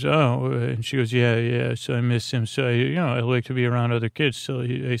doctor goes, oh, and she goes, yeah, so I miss him. So, I like to be around other kids, so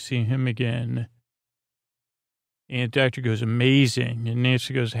I see him again. And the doctor goes, amazing. And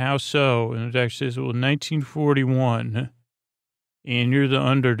Nancy goes, how so? And the doctor says, well, 1941, and you're the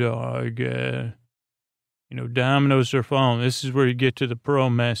underdog. Dominoes are falling. This is where you get to the pro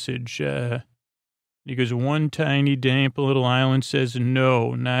message. He goes, one tiny, damp little island says,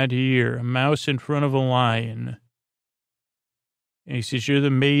 no, not here. A mouse in front of a lion. And he says, you're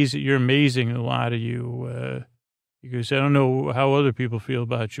amazing, a lot of you. He goes, I don't know how other people feel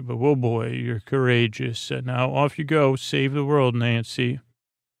about you, but whoa, boy, you're courageous. Now off you go. Save the world, Nancy.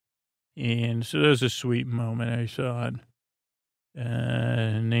 And so that was a sweet moment, I thought.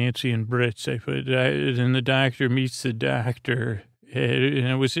 Nancy and Brits, then the doctor meets the doctor. And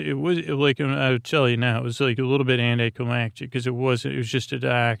it was like, I'll tell you now, it was like a little bit anticlimactic because it was just a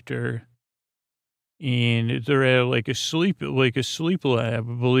doctor. And they're at like a sleep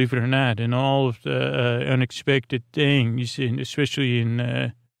lab, believe it or not, and all of the unexpected things, and especially in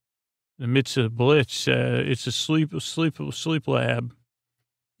the midst of the blitz, it's a sleep lab.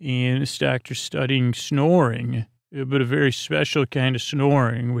 And this doctor's studying snoring, but a very special kind of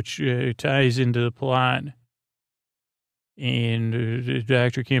snoring, which ties into the plot. And the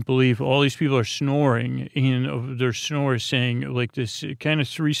doctor can't believe all these people are snoring, and their snore is saying like this kind of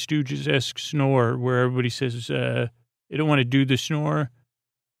Three Stooges-esque snore where everybody says, they don't want to do the snore,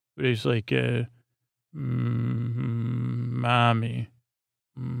 but it's like, mommy,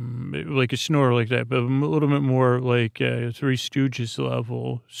 like a snore like that, but a little bit more like Three Stooges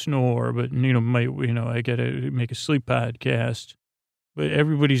level snore. But, I got to make a sleep podcast. But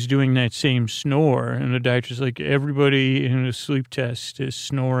everybody's doing that same snore. And the doctor's like, everybody in a sleep test is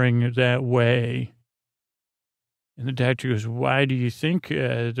snoring that way. And the doctor goes, why do you think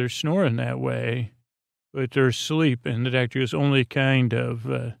they're snoring that way? But they're asleep. And the doctor goes, only kind of.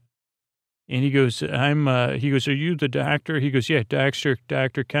 And he goes, he goes, are you the doctor? He goes, yeah, Dr.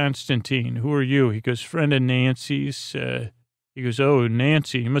 Constantine. Who are you? He goes, friend of Nancy's. He goes, oh,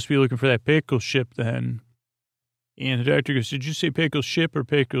 Nancy, you must be looking for that pickle ship then. And the doctor goes, did you say pickle ship or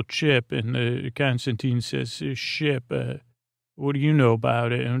pickle chip? And Constantine says, ship. What do you know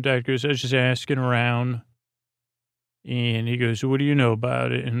about it? And the doctor goes, I was just asking around. And he goes, what do you know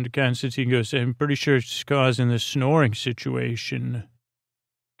about it? And Constantine goes, I'm pretty sure it's causing the snoring situation.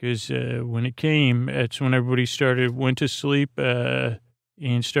 Because when it came, that's when everybody went to sleep and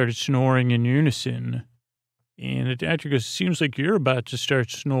started snoring in unison. And the doctor goes, it seems like you're about to start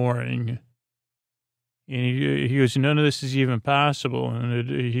snoring. And he goes, none of this is even possible. And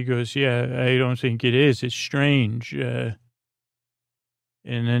he goes, yeah, I don't think it is. It's strange. And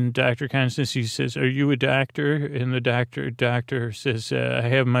then Dr. Constantine says, are you a doctor? And the doctor says, I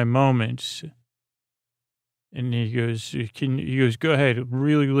have my moments. And he goes, go ahead,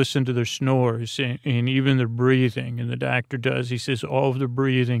 really listen to their snores and even their breathing. And the doctor does. He says all of the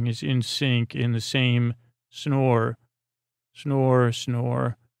breathing is in sync in the same snore. Snore,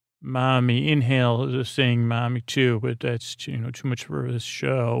 snore. Mommy, inhale, saying mommy too, but that's, too much for this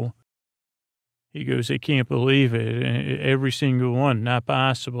show. He goes, I can't believe it. Every single one, not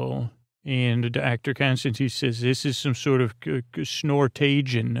possible. And Dr. Constantine says, this is some sort of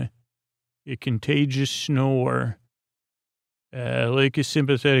snortagion, a contagious snore, like a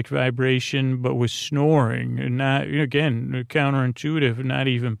sympathetic vibration, but with snoring. Not, again, counterintuitive, not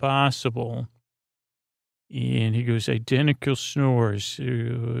even possible. And he goes, identical snores.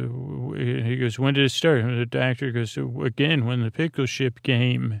 He goes, when did it start? And the doctor goes, again, when the pickle ship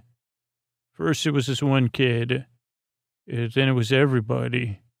came. First it was this one kid. Then it was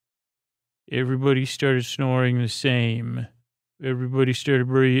everybody. Everybody started snoring the same. Everybody started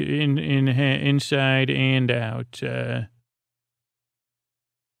breathing inside and out.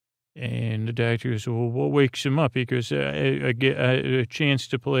 And the doctor goes, well, what wakes him up? He goes, I get a chance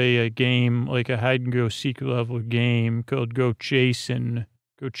to play a game, like a hide-and-go-seek level game called Go Chasing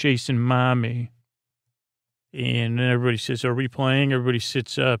Mommy. And then everybody says, are we playing? Everybody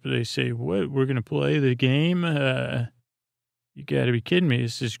sits up. They say, what, we're going to play the game? You got to be kidding me.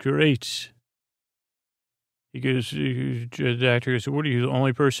 This is great. He goes, the doctor goes, what are you, the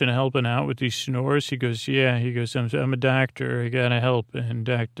only person helping out with these snores? He goes, yeah. He goes, I'm a doctor. I got to help. And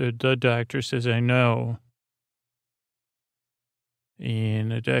the doctor says, I know.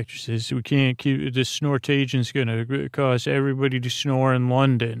 And the doctor says, we can't keep, this snortagin's going to cause everybody to snore in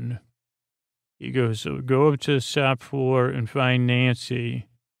London. He goes, so go up to the top floor and find Nancy.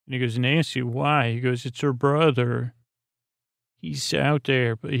 And he goes, Nancy, why? He goes, it's her brother. He's out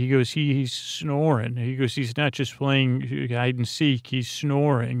there, but he goes, he's snoring. He goes, he's not just playing hide and seek, he's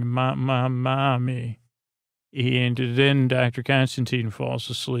snoring, mommy. And then Dr. Constantine falls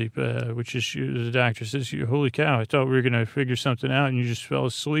asleep, which is, the doctor says, holy cow, I thought we were going to figure something out and you just fell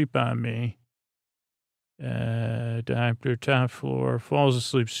asleep on me. Doctor, top floor, falls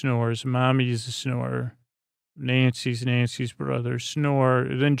asleep, snores. Mommy's a snorer. Nancy's brother, snore.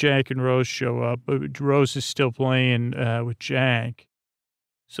 Then Jack and Rose show up, but Rose is still playing with Jack.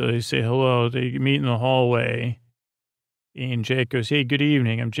 So they say hello. They meet in the hallway. And Jack goes, hey, good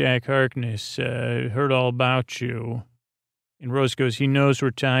evening. I'm Jack Harkness. Heard all about you. And Rose goes, he knows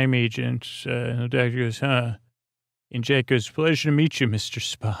we're time agents. And the doctor goes, huh? And Jack goes, pleasure to meet you, Mr.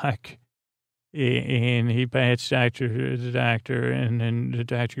 Spock. And he pats the doctor, and then the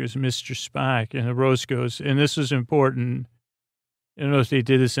doctor goes, Mr. Spock. And the Rose goes, and this is important. I don't know if they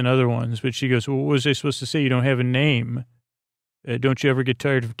did this in other ones, but she goes, well, what was I supposed to say? You don't have a name. Don't you ever get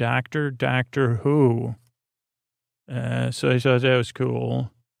tired of doctor? Doctor who? So I thought that was cool.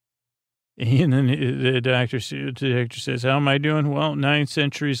 And then the doctor says, how am I doing? Well, 9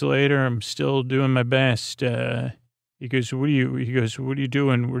 centuries later, I'm still doing my best. He goes, what are you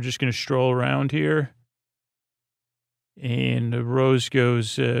doing? We're just going to stroll around here. And Rose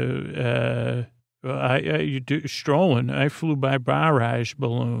goes, strolling. I flew by barrage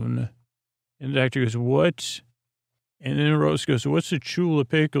balloon. And the doctor goes, what? And then Rose goes, what's a Chula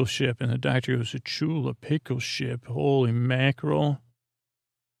pickle ship? And the doctor goes, a Chula pickle ship? Holy mackerel.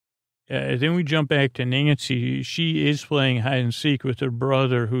 Then we jump back to Nancy. She is playing hide and seek with her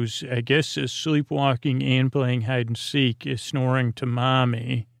brother, who's, I guess, is sleepwalking and playing hide and seek, is snoring to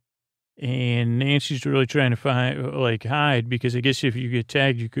mommy. And Nancy's really trying to hide, because I guess if you get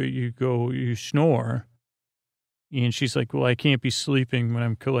tagged, you snore. And she's like, well, I can't be sleeping when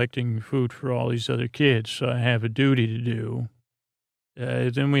I'm collecting food for all these other kids, so I have a duty to do.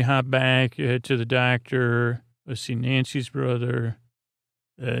 Then we hop back to the doctor. Let's see, Nancy's brother,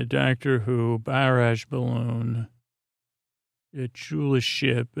 Doctor Who, barrage balloon, a Chula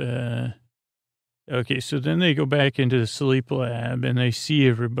ship. Okay, so then they go back into the sleep lab, and they see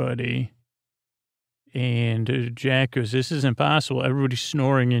everybody. And Jack goes, this is impossible. Everybody's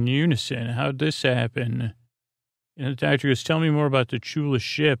snoring in unison. How'd this happen? And the doctor goes, tell me more about the Chula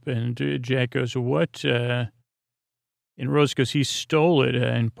ship. And Jack goes, what? And Rose goes, he stole it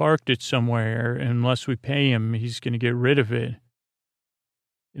and parked it somewhere. And unless we pay him, he's going to get rid of it.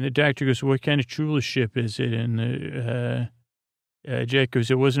 And the doctor goes, what kind of Chula ship is it? And Jack goes,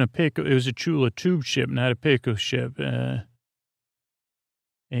 it wasn't a pickle. It was a Chula tube ship, not a pickle ship.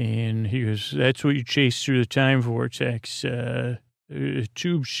 And he goes, that's what you chase through the time vortex. A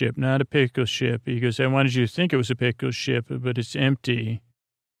tube ship, not a pickle ship. He goes, I wanted you to think it was a pickle ship, but it's empty.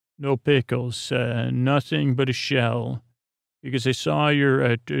 No pickles, nothing but a shell. Because I saw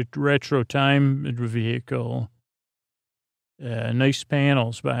your retro time vehicle. Nice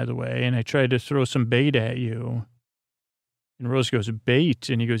panels, by the way, and I tried to throw some bait at you. And Rose goes, bait?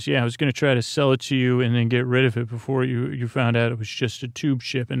 And he goes, yeah, I was going to try to sell it to you and then get rid of it before you found out it was just a tube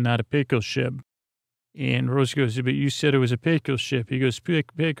ship and not a pickle ship. And Rose goes, but you said it was a pickle ship. He goes,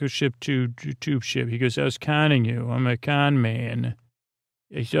 pickle ship to tube ship. He goes, I was conning you. I'm a con man.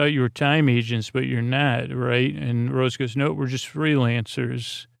 I thought you were time agents, but you're not, right? And Rose goes, no, we're just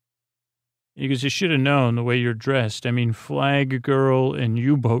freelancers. He goes, you should have known the way you're dressed. I mean, flag girl and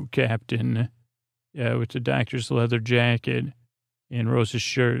U-boat captain with the doctor's leather jacket and Rose's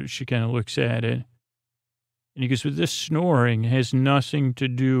shirt. She kind of looks at it. And he goes, but this snoring has nothing to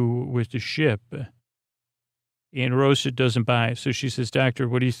do with the ship. And Rosa doesn't buy it. So she says, doctor,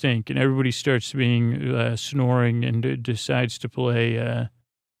 what do you think? And everybody starts being snoring and decides to play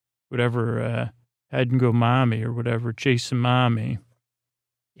whatever, hide and go mommy or whatever, chase the mommy.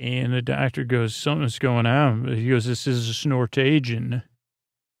 And the doctor goes, something's going on. He goes, this is a snortagion.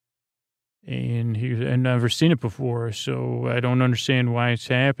 And I've never seen it before, so I don't understand why it's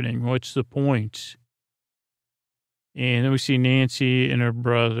happening. What's the point? And then we see Nancy and her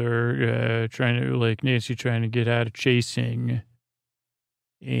brother trying to get out of chasing.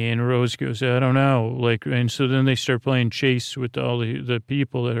 And Rose goes, I don't know. And so then they start playing chase with all the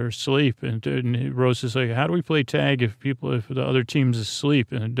people that are asleep. And Rose is like, how do we play tag if the other team's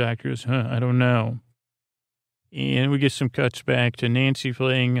asleep? And the doctor goes, I don't know. And we get some cuts back to Nancy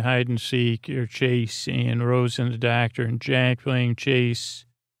playing hide and seek or chase, and Rose and the doctor and Jack playing chase.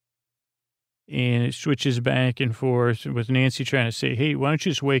 And it switches back and forth with Nancy trying to say, hey, why don't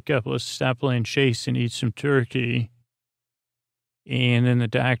you just wake up? Let's stop playing chase and eat some turkey. And then the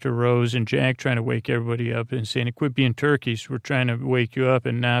doctor, Rose, and Jack trying to wake everybody up and saying, quit being turkeys. We're trying to wake you up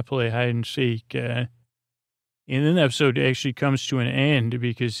and not play hide and seek. And then the episode actually comes to an end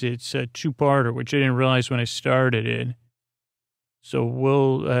because it's a two-parter, which I didn't realize when I started it. So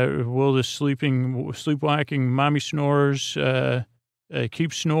will the sleepwalking mommy snorers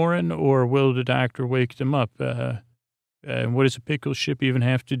keep snoring, or will the doctor wake them up? And what does a pickle ship even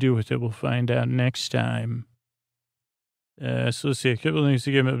have to do with it? We'll find out next time. So let's see, a couple of things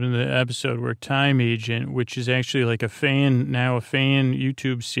to get up in the episode where Time Agent, which is actually like a fan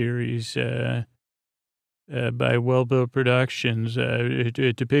YouTube series by Well Built Productions,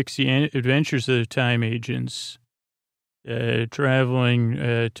 it depicts the adventures of the time agents,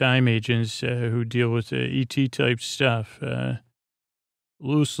 traveling time agents who deal with ET type stuff,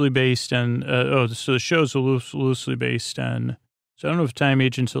 loosely based on, so the show's loosely based on, so I don't know if time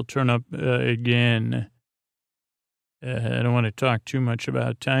agents will turn up again. I don't want to talk too much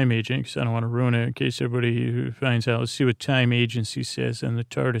about Time Agent because I don't want to ruin it in case everybody finds out. Let's see what Time Agency says on the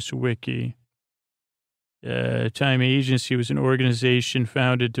TARDIS Wiki. Time Agency was an organization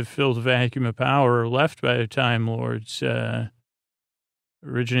founded to fill the vacuum of power left by the Time Lords.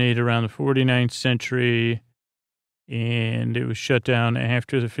 Originated around the 49th century, and it was shut down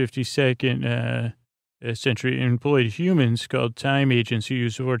after the 52nd century. It employed humans called Time Agents who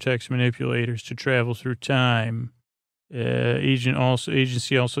used vortex manipulators to travel through time.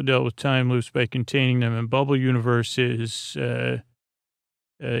 Agency also dealt with time loops by containing them in bubble universes,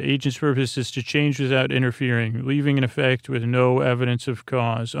 Agent's purpose is to change without interfering, leaving an effect with no evidence of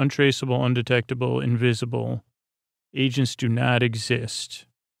cause, untraceable, undetectable, invisible. Agents do not exist.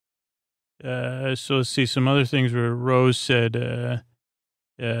 So let's see some other things where Rose said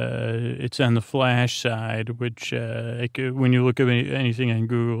it's on the Flash side, which when you look at anything on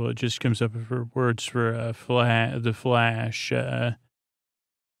Google, it just comes up for words for the Flash.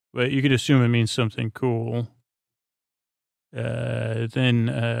 But you could assume it means something cool.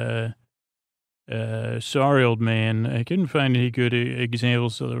 Sorry, old man. I couldn't find any good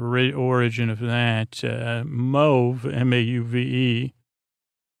examples of the origin of that. Mauve, M-A-U-V-E,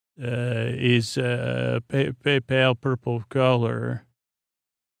 is pale purple color.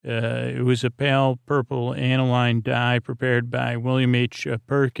 It was a pale purple aniline dye prepared by William H.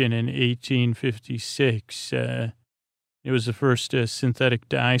 Perkin in 1856. It was the first synthetic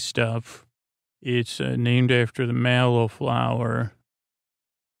dye stuff. It's named after the mallow flower.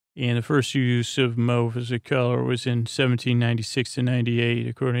 And the first use of mauve as a color was in 1796 to 98,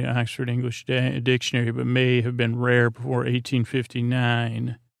 according to Oxford English Dictionary, but may have been rare before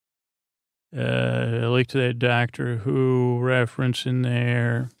 1859. I liked that Doctor Who reference in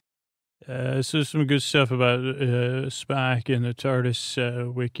there. So some good stuff about Spock and the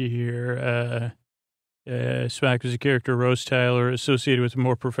TARDIS wiki here. Spock was a character, Rose Tyler, associated with a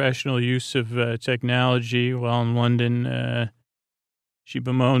more professional use of technology while in London. She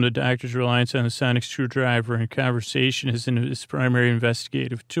bemoaned the Doctor's reliance on the sonic screwdriver and conversation as his primary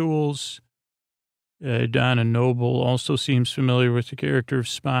investigative tools. Donna Noble also seems familiar with the character of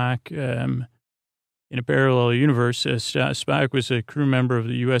Spock. In a parallel universe, Spock was a crew member of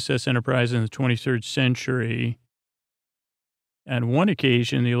the USS Enterprise in the 23rd century. On one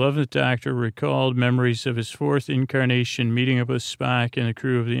occasion, the 11th Doctor recalled memories of his fourth incarnation meeting up with Spock and the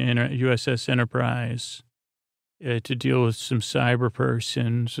crew of the USS Enterprise to deal with some cyber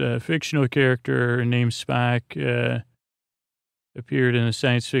persons. A fictional character named Spock appeared in the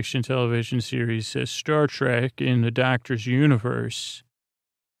science fiction television series Star Trek in the Doctor's universe.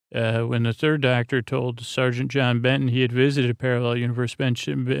 When the third Doctor told Sergeant John Benton he had visited a parallel universe,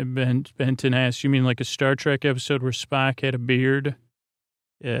 Benton asked, "You mean like a Star Trek episode where Spock had a beard?"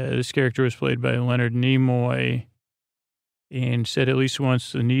 This character was played by Leonard Nimoy and said at least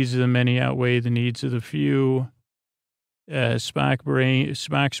once, the needs of the many outweigh the needs of the few.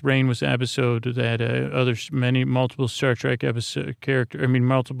 Spock's brain was an episode that multiple Star Trek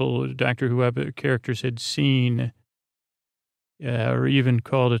multiple Doctor Who characters had seen, or even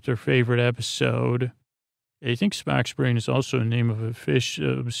called it their favorite episode. I think Spock's brain is also the name of a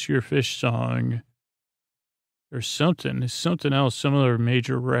obscure fish song or something. It's something else, some other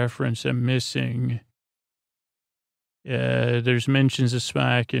major reference I'm missing. There's mentions of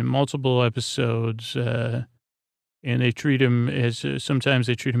Spock in multiple episodes, and they treat him sometimes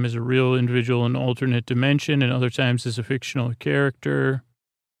they treat him as a real individual in an alternate dimension, and other times as a fictional character.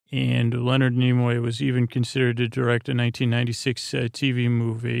 And Leonard Nimoy was even considered to direct a 1996 TV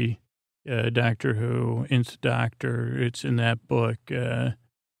movie, Doctor Who, Nth Doctor. It's in that book.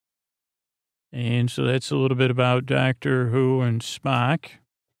 And so that's a little bit about Doctor Who and Spock.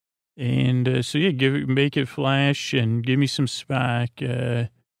 And make it flash and give me some Spock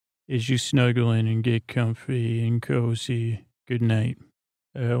as you snuggle in and get comfy and cozy. Good night.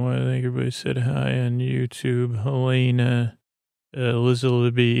 I want to thank everybody who said hi on YouTube. Helena,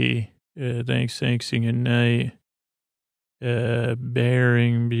 Elizabeth B. Thanks, and good night.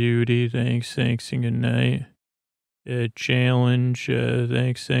 Bearing Beauty, thanks, and good night. Challenge,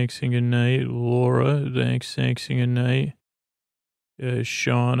 thanks, and good night. Laura, thanks, and good night.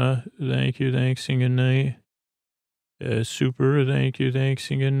 Shauna, thank you, thanks, and good night. Super, thank you,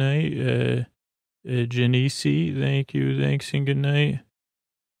 thanks, and good night. Janice, thank you, thanks, and good night.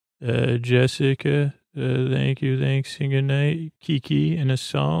 Jessica, thank you, thanks, and good night. Kiki and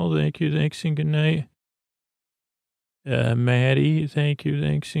Asal, thank you, thanks, and good night. Maddie, thank you,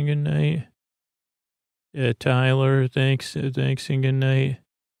 thanks, and good night. Tyler, thanks, and good night.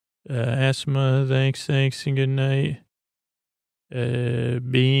 Asma, thanks, and good night.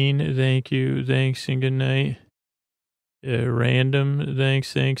 Bean, thank you, thanks, and good night. Random,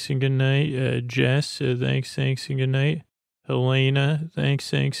 thanks, and good night. Jess, thanks, and good night. Helena,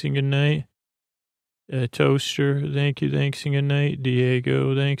 thanks, and good night. Toaster, thank you, thanks, and good night.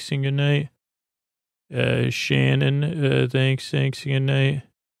 Diego, thanks, and good night. Shannon, thanks, and good night.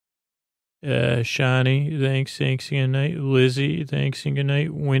 Shani, thanks, and good night. Lizzie, thanks, and good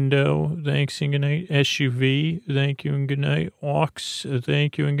night. Window, thanks, and good night. SUV, thank you, and good night. Ox,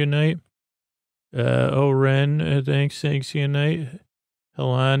 thank you, and good night. Oren, thanks, and good night.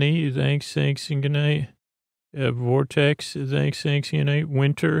 Helani, thanks, and good night. Vortex, thanks, good night.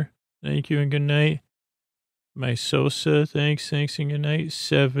 Winter, thank you and good night. My Sosa, thanks, and good night.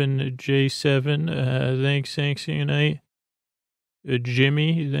 7J7, thanks, and good night.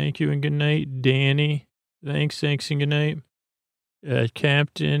 Jimmy, thank you and good night. Danny, thanks, and good night.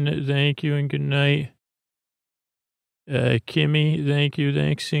 Captain, thank you and good night. Kimmy, thank you,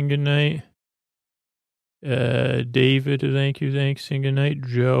 thanks, and good night. David, thank you, thanks, and good night.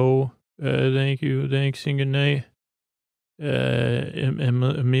 Joe, thank you, thanks, and good night.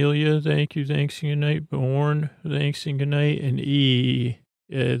 Amelia, thank you, thanks, and good night. Born, thanks, and good night. And E,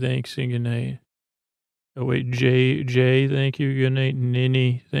 thanks, and good night. Oh, wait, J, thank you, good night.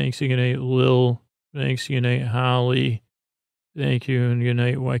 Ninny, thanks, and good night. Lil, thanks, and good night. Holly, thank you, and good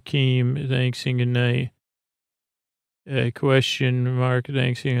night. Joaquin, thanks, and good night. Question mark,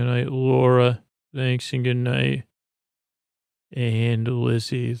 thanks, and good night. Laura, thanks, and good night. And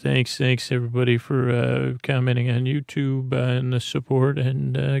Lizzie, thanks everybody for commenting on YouTube and the support,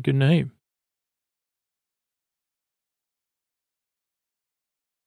 and good night.